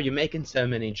jokes. Why are you making so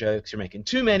many jokes? You're making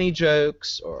too many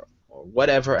jokes, or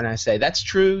whatever. And I say that's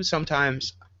true.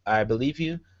 Sometimes I believe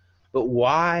you, but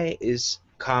why is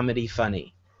comedy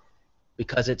funny?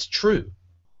 Because it's true.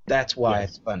 That's why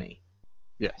it's funny.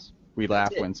 Yes, we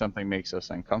laugh when something makes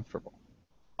us uncomfortable.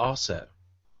 Also.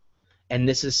 And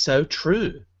this is so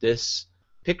true. This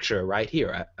picture right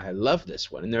here, I love this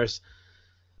one. And there's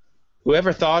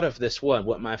whoever thought of this one,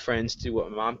 what my friends do, what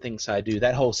my mom thinks I do,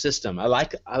 that whole system. I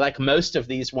like most of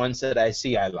these ones that I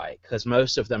see. I like because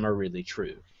most of them are really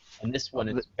true. And this one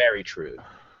is very true.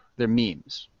 They're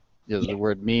memes. The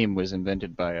word meme was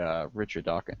invented by Richard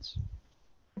Dawkins.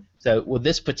 So, well,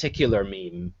 this particular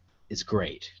meme is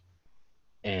great,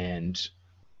 and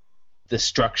the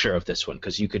structure of this one,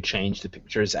 because you could change the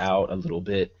pictures out a little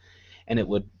bit, and it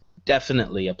would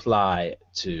definitely apply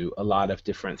to a lot of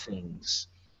different things.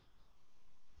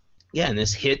 Yeah, and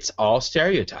this hits all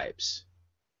stereotypes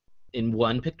in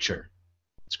one picture.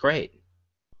 It's great.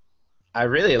 I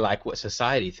really like what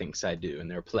society thinks I do, and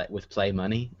their with play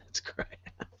money. That's great.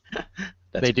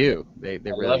 They do. They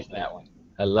really love that one.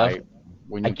 I love it.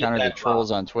 When you encounter the trolls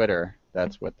on Twitter,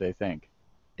 that's what they think.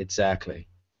 exactly.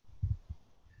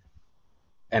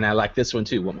 And I like this one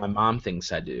too. What my mom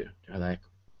thinks I do. They're like,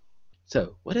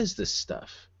 so what is this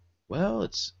stuff? Well,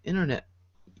 it's internet,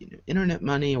 internet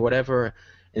money or whatever.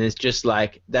 And it's just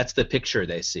like that's the picture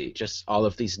they see, just all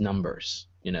of these numbers,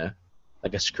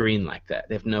 like a screen like that.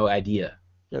 They have no idea.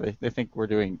 Yeah, they think we're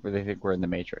doing, they think we're in the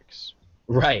Matrix.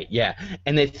 Right, yeah.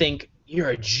 And they think you're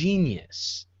a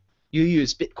genius. You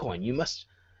use Bitcoin. You must.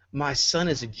 My son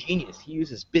is a genius. He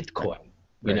uses Right, Bitcoin.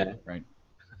 You right, know. right.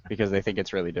 Because they think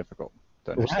it's really difficult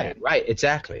to Right, understand. right,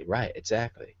 exactly, right,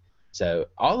 exactly. So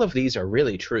all of these are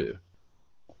really true,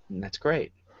 and that's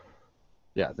great.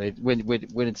 Yeah, they when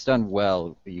it's done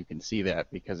well, you can see that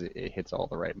because it hits all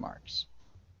the right marks.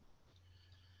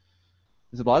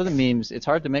 There's a lot of the memes. It's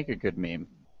hard to make a good meme.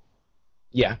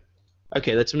 Yeah.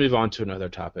 Okay, let's move on to another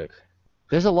topic.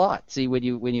 There's a lot. See, when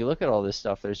you look at all this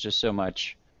stuff, there's just so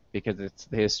much because it's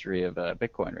the history of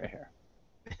Bitcoin right here,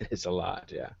 It's a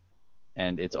lot, yeah.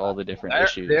 and it's all the different There,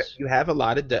 issues. you have a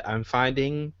lot of. I'm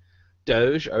finding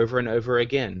Doge over and over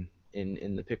again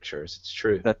in the pictures. It's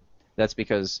true. That that's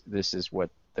because this is what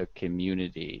the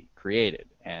community created,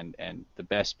 and the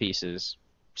best pieces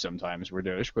sometimes were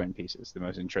Dogecoin pieces. The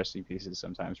most interesting pieces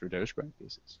sometimes were Dogecoin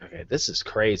pieces. Okay, this is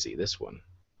crazy. This one,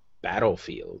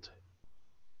 Battlefield.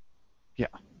 Yeah.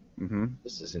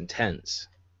 This is intense.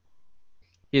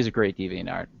 He has a great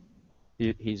DeviantArt.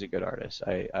 He's a good artist.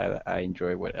 I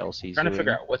enjoy what else he's Trying to figure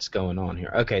doing. out what's going on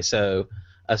here. Okay, so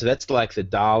that's like the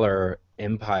dollar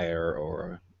empire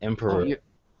or Oh, emperor.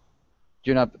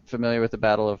 you're not familiar with the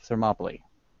Battle of Thermopylae,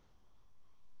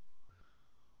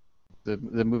 the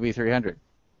movie 300.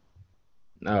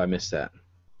 No, I missed that.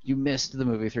 You missed the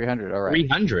movie 300. All right.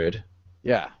 300?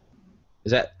 Yeah.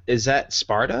 Is that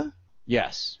Sparta?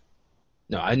 Yes.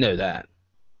 No, I know that.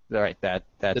 All right. That's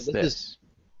This is this.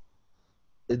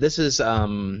 this is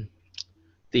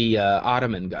the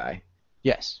Ottoman guy.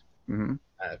 Yes.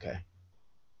 Okay.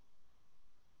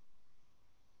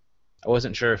 I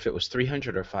wasn't sure if it was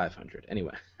 300 or 500.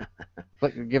 Anyway,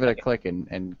 Give it a click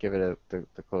and give it the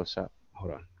close up.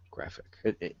 hold on. Graphic.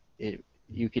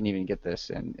 You can even get this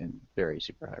in very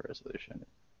super high resolution.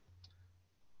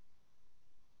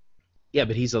 Yeah,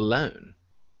 but he's alone.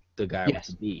 The guy with the Yes.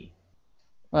 B.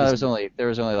 Well, Isn't there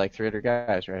was only like 300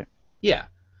 guys, right? Yeah,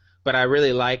 but I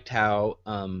really liked how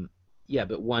yeah,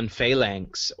 but one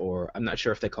phalanx, or I'm not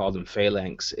sure if they called them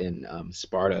phalanx in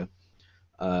Sparta.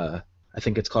 Uh, I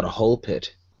think it's called a hole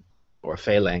pit or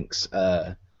phalanx.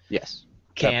 Yes.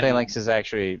 Can Phalanx is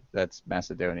actually that's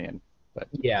Macedonian, but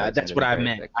Yeah, that's Alexander what the I Great,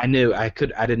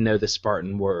 meant. I didn't know the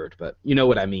Spartan word, but you know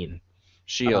what I mean. Uh,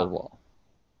 shield wall.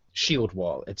 Shield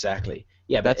wall, exactly.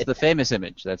 Yeah, but That's the famous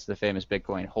image. That's the famous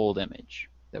Bitcoin hold image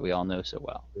that we all know so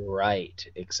well. right,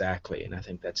 exactly, and I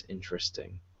think that's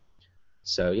interesting.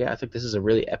 So yeah, I think this is a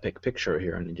really epic picture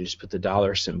here, and you just put the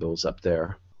dollar symbols up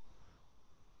there,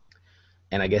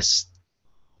 and I guess,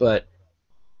 but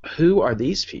who are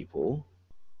these people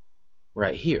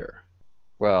right here?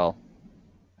 Well,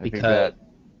 I think Because that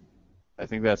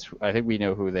I think we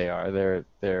know who they are.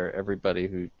 They're everybody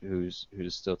who's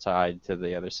still tied to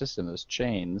the other system, those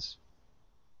chains.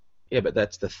 yeah, but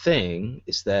that's the thing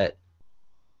is that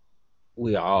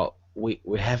we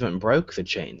haven't broke the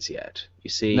chains yet. You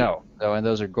see, No, and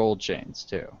those are gold chains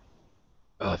too.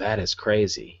 oh, that is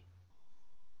crazy.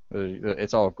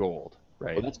 It's all gold,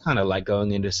 Well, right? that's kind of like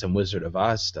going into some Wizard of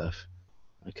Oz stuff.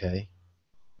 Okay.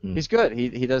 Hmm. He's good.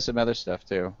 He does some other stuff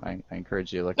too. I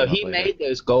encourage you to look So him up he later. made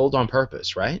those gold on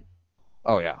purpose, right?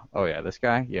 Oh yeah, this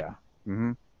guy, yeah.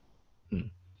 Hmm. Okay,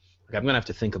 I'm gonna have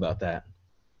to think about that.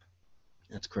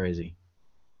 That's crazy.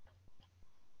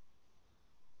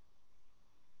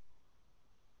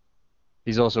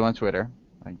 He's also on Twitter.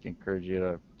 I encourage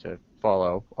you to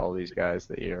follow all these guys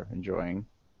that you're enjoying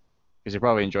because you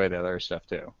probably enjoy the other stuff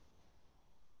too.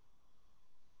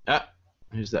 Ah,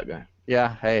 who's that guy?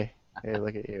 Yeah, hey,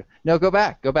 look at you. No, go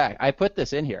back, go back. I put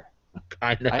this in here.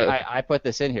 I I, know. I put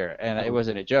this in here, and it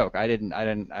wasn't a joke. I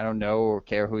don't know or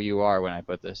care who you are when I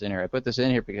put this in here. I put this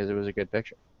in here because it was a good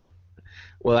picture.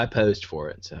 Well, I posed for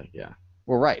it, so yeah.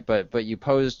 Well, right, but you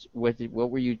posed what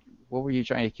were you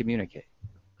trying to communicate?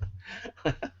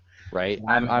 Right?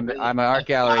 I'm an art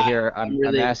gallery here. I'm I'm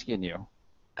really asking you.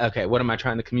 okay. What am I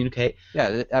trying to communicate?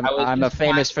 Yeah, I was I'm a just trying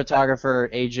famous to photographer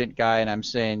agent guy, and I'm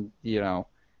saying,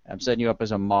 I'm setting you up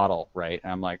as a model, right?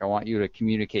 And I'm like, I want you to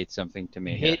communicate something to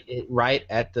me here. hit it right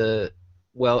at the.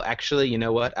 Well, actually, you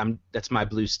know what? That's my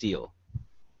blue steel.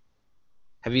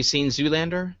 Have you seen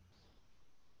Zoolander?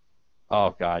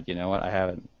 Oh God, you know what? I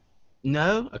haven't.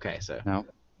 No. Okay, so No.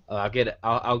 I'll get it.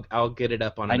 I'll get it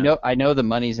up on. I know the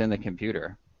money's in the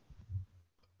computer.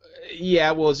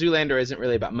 Yeah, well, Zoolander isn't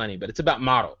really about money, but it's about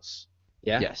models.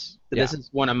 Yeah. Yes. So Yeah. this is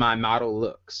one of my model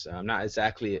looks. I'm not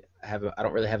exactly I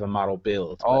don't really have a model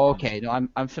build, but Okay. No,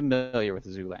 I'm familiar with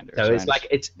Zoolander, so so I it's like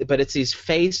understand. it's these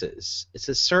faces. It's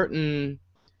a certain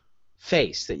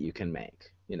face that you can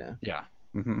make. You know, Yeah.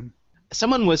 Hmm.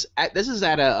 someone was at this is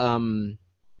at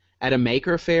a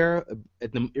maker fair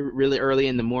at the really early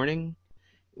in the morning.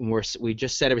 We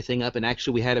just set everything up, and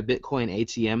actually we had a Bitcoin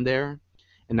ATM there,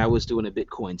 and I was doing a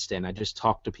Bitcoin stand. I just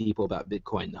talked to people about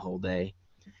Bitcoin the whole day,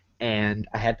 and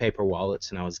I had paper wallets,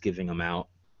 and I was giving them out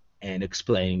and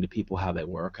explaining to people how they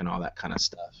work and all that kind of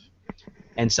stuff.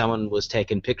 And someone was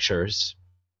taking pictures,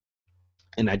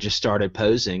 and I just started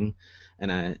posing,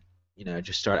 and I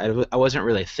just started. I wasn't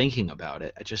really thinking about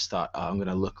it. I just thought, oh, I'm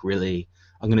gonna look really.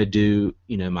 I'm gonna do,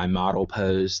 my model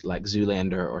pose like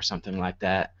Zoolander or something like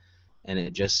that, and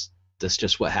that's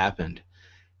just what happened.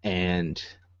 And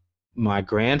my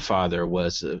grandfather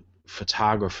was a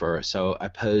photographer, so I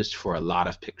posed for a lot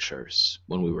of pictures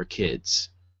when we were kids,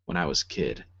 when I was a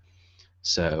kid.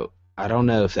 So I don't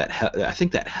know if I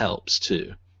think that helps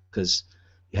too, because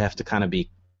you have to kind of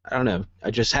be. I don't know.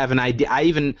 I just have an idea.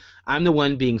 I'm the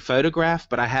one being photographed,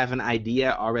 but I have an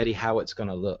idea already how it's going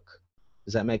to look.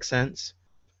 Does that make sense?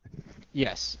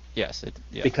 Yes. Yes.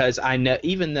 Yeah. Because I know,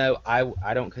 even though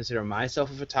I don't consider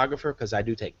myself a photographer because I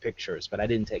do take pictures, but I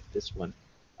didn't take this one.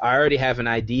 I already have an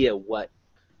idea what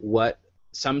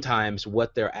sometimes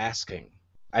what they're asking.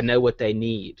 I know what they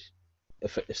need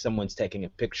if someone's taking a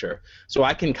picture, so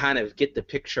I can kind of get the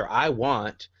picture I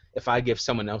want if I give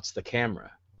someone else the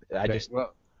camera. I Right. just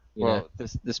Well, you know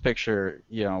this picture,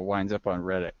 winds up on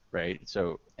Reddit, right?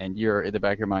 So, and you're in the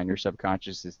back of your mind, your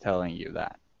subconscious is telling you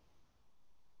that.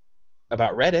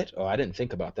 about Reddit. Oh, I didn't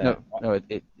think about that. No, no,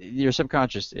 your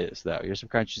subconscious is though. Your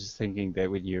subconscious is thinking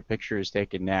that when your picture is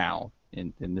taken now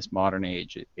in this modern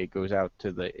age, it goes out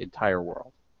to the entire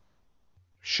world.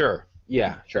 Sure.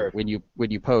 Yeah. But Sure. when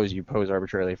you pose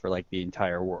arbitrarily for like the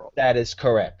entire world. That is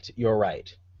correct. You're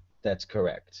right. That's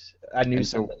correct. I knew And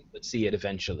so somebody would see it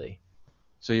eventually.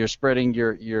 so you're spreading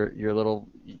your little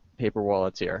paper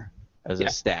wallets here as a Yeah.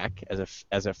 stack,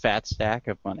 as a fat stack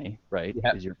of money, right?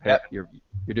 Yep. Is your Yep. you're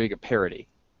doing a parody.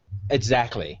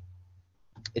 Exactly.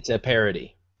 It's a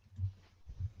parody.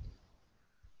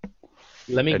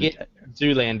 Let me And get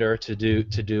Zoolander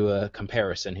to do a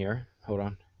comparison here. Hold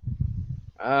on.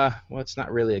 Well, it's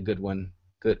not really a good one.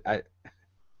 Good. a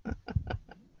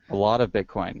lot of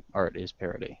Bitcoin art is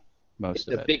parody. It's Most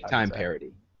a of it, big I would time say.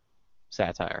 parody.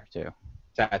 Satire too.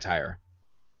 Satire.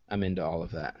 I'm into all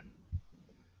of that.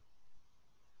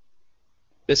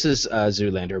 This is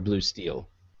Zoolander Blue Steel.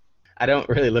 I don't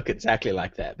really look exactly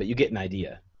like that, but you get an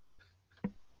idea.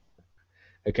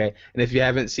 Okay. And if you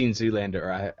haven't seen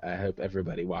Zoolander, I hope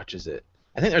everybody watches it.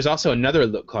 I think there's also another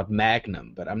look called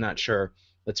Magnum, but I'm not sure.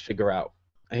 Let's figure out.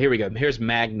 Here we go. Here's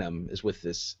Magnum is with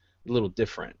this a little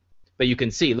different, but you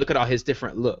can see. Look at all his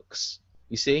different looks.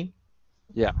 You see?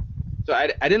 Yeah. So I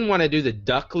didn't want to do the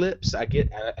duck lips. I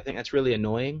think that's really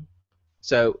annoying.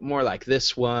 So more like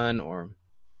this one, or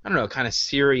I don't know, kind of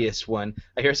serious one.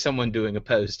 I hear someone doing a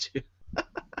pose too.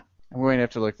 I'm going to have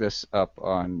to look this up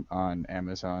on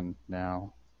Amazon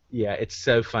now. Yeah, it's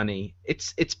so funny.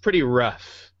 It's pretty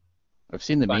rough, I've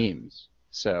seen the but memes,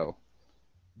 so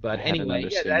I but had an anyway,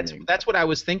 yeah, that's understanding. that's what I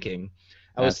was thinking.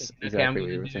 I was That's thinking, okay, exactly what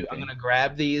you were I'm thinking. gonna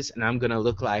grab these and I'm gonna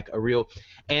look like a real,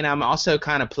 and I'm also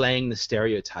kind of playing the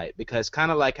stereotype because kind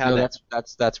of like how No, that.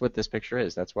 that's what this picture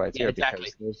is. That's why it's Yeah, here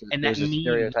exactly. because And that there's a meme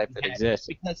stereotype that had exists.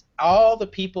 because all the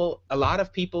people, a lot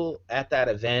of people at that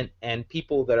event, and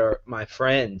people that are my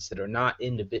friends that are not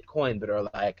into Bitcoin, but are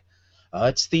like, oh,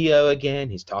 it's Theo again.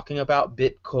 He's talking about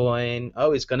Bitcoin.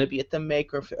 Oh, he's going to be at the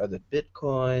maker of the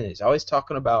Bitcoin. He's always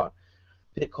talking about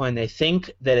Bitcoin. They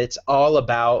think that it's all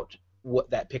about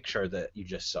what that picture that you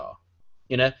just saw.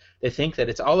 You know, they think that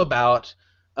it's all about,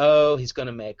 oh, he's going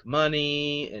to make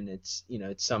money, and it's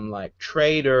some like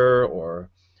trader or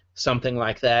something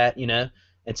like that.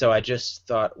 And so I just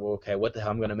thought, well, okay, what the hell?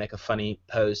 I'm going to make a funny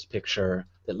posed picture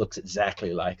that looks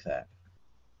exactly like that.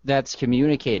 That's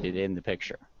communicated in the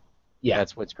picture. Yeah,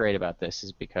 That's what's great about this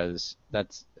is because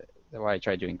that's why I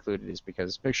tried to include it is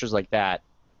because pictures like that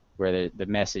where the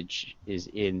message is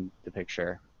in the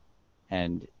picture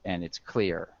and it's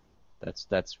clear.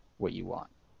 That's what you want.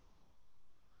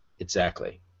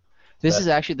 exactly. This But is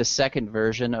actually the second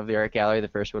version of the art gallery. The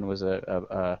first one was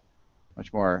a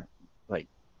much more like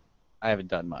I haven't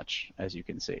done much as you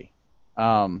can see.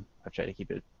 I've tried to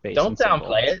keep it base don't and simple.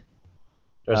 downplay it.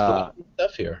 There's a lot Uh, of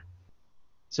stuff here.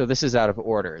 so this is out of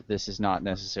order. This is not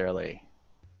necessarily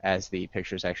as the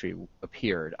pictures actually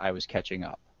appeared. I was catching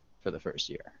up for the first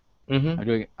year.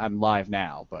 Mm-hmm. I'm live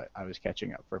now, but I was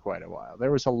catching up for quite a while.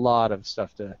 There was a lot of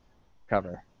stuff to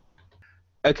cover.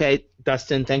 Okay,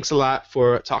 Dustin, thanks a lot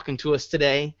for talking to us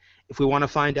today. If we want to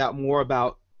find out more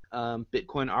about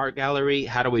Bitcoin Art Gallery,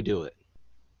 how do we do it?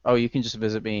 Oh, you can just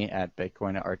visit me at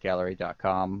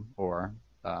bitcoinartgallery.com or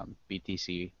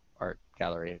BTC Art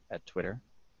Gallery at Twitter.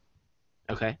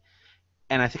 Okay.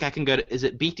 And I think I can go to, is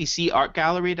it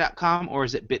btcartgallery.com or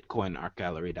is it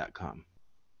bitcoinartgallery.com?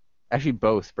 Actually,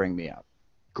 both bring me up.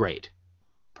 Great.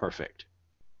 Perfect.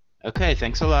 Okay,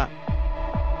 thanks a lot.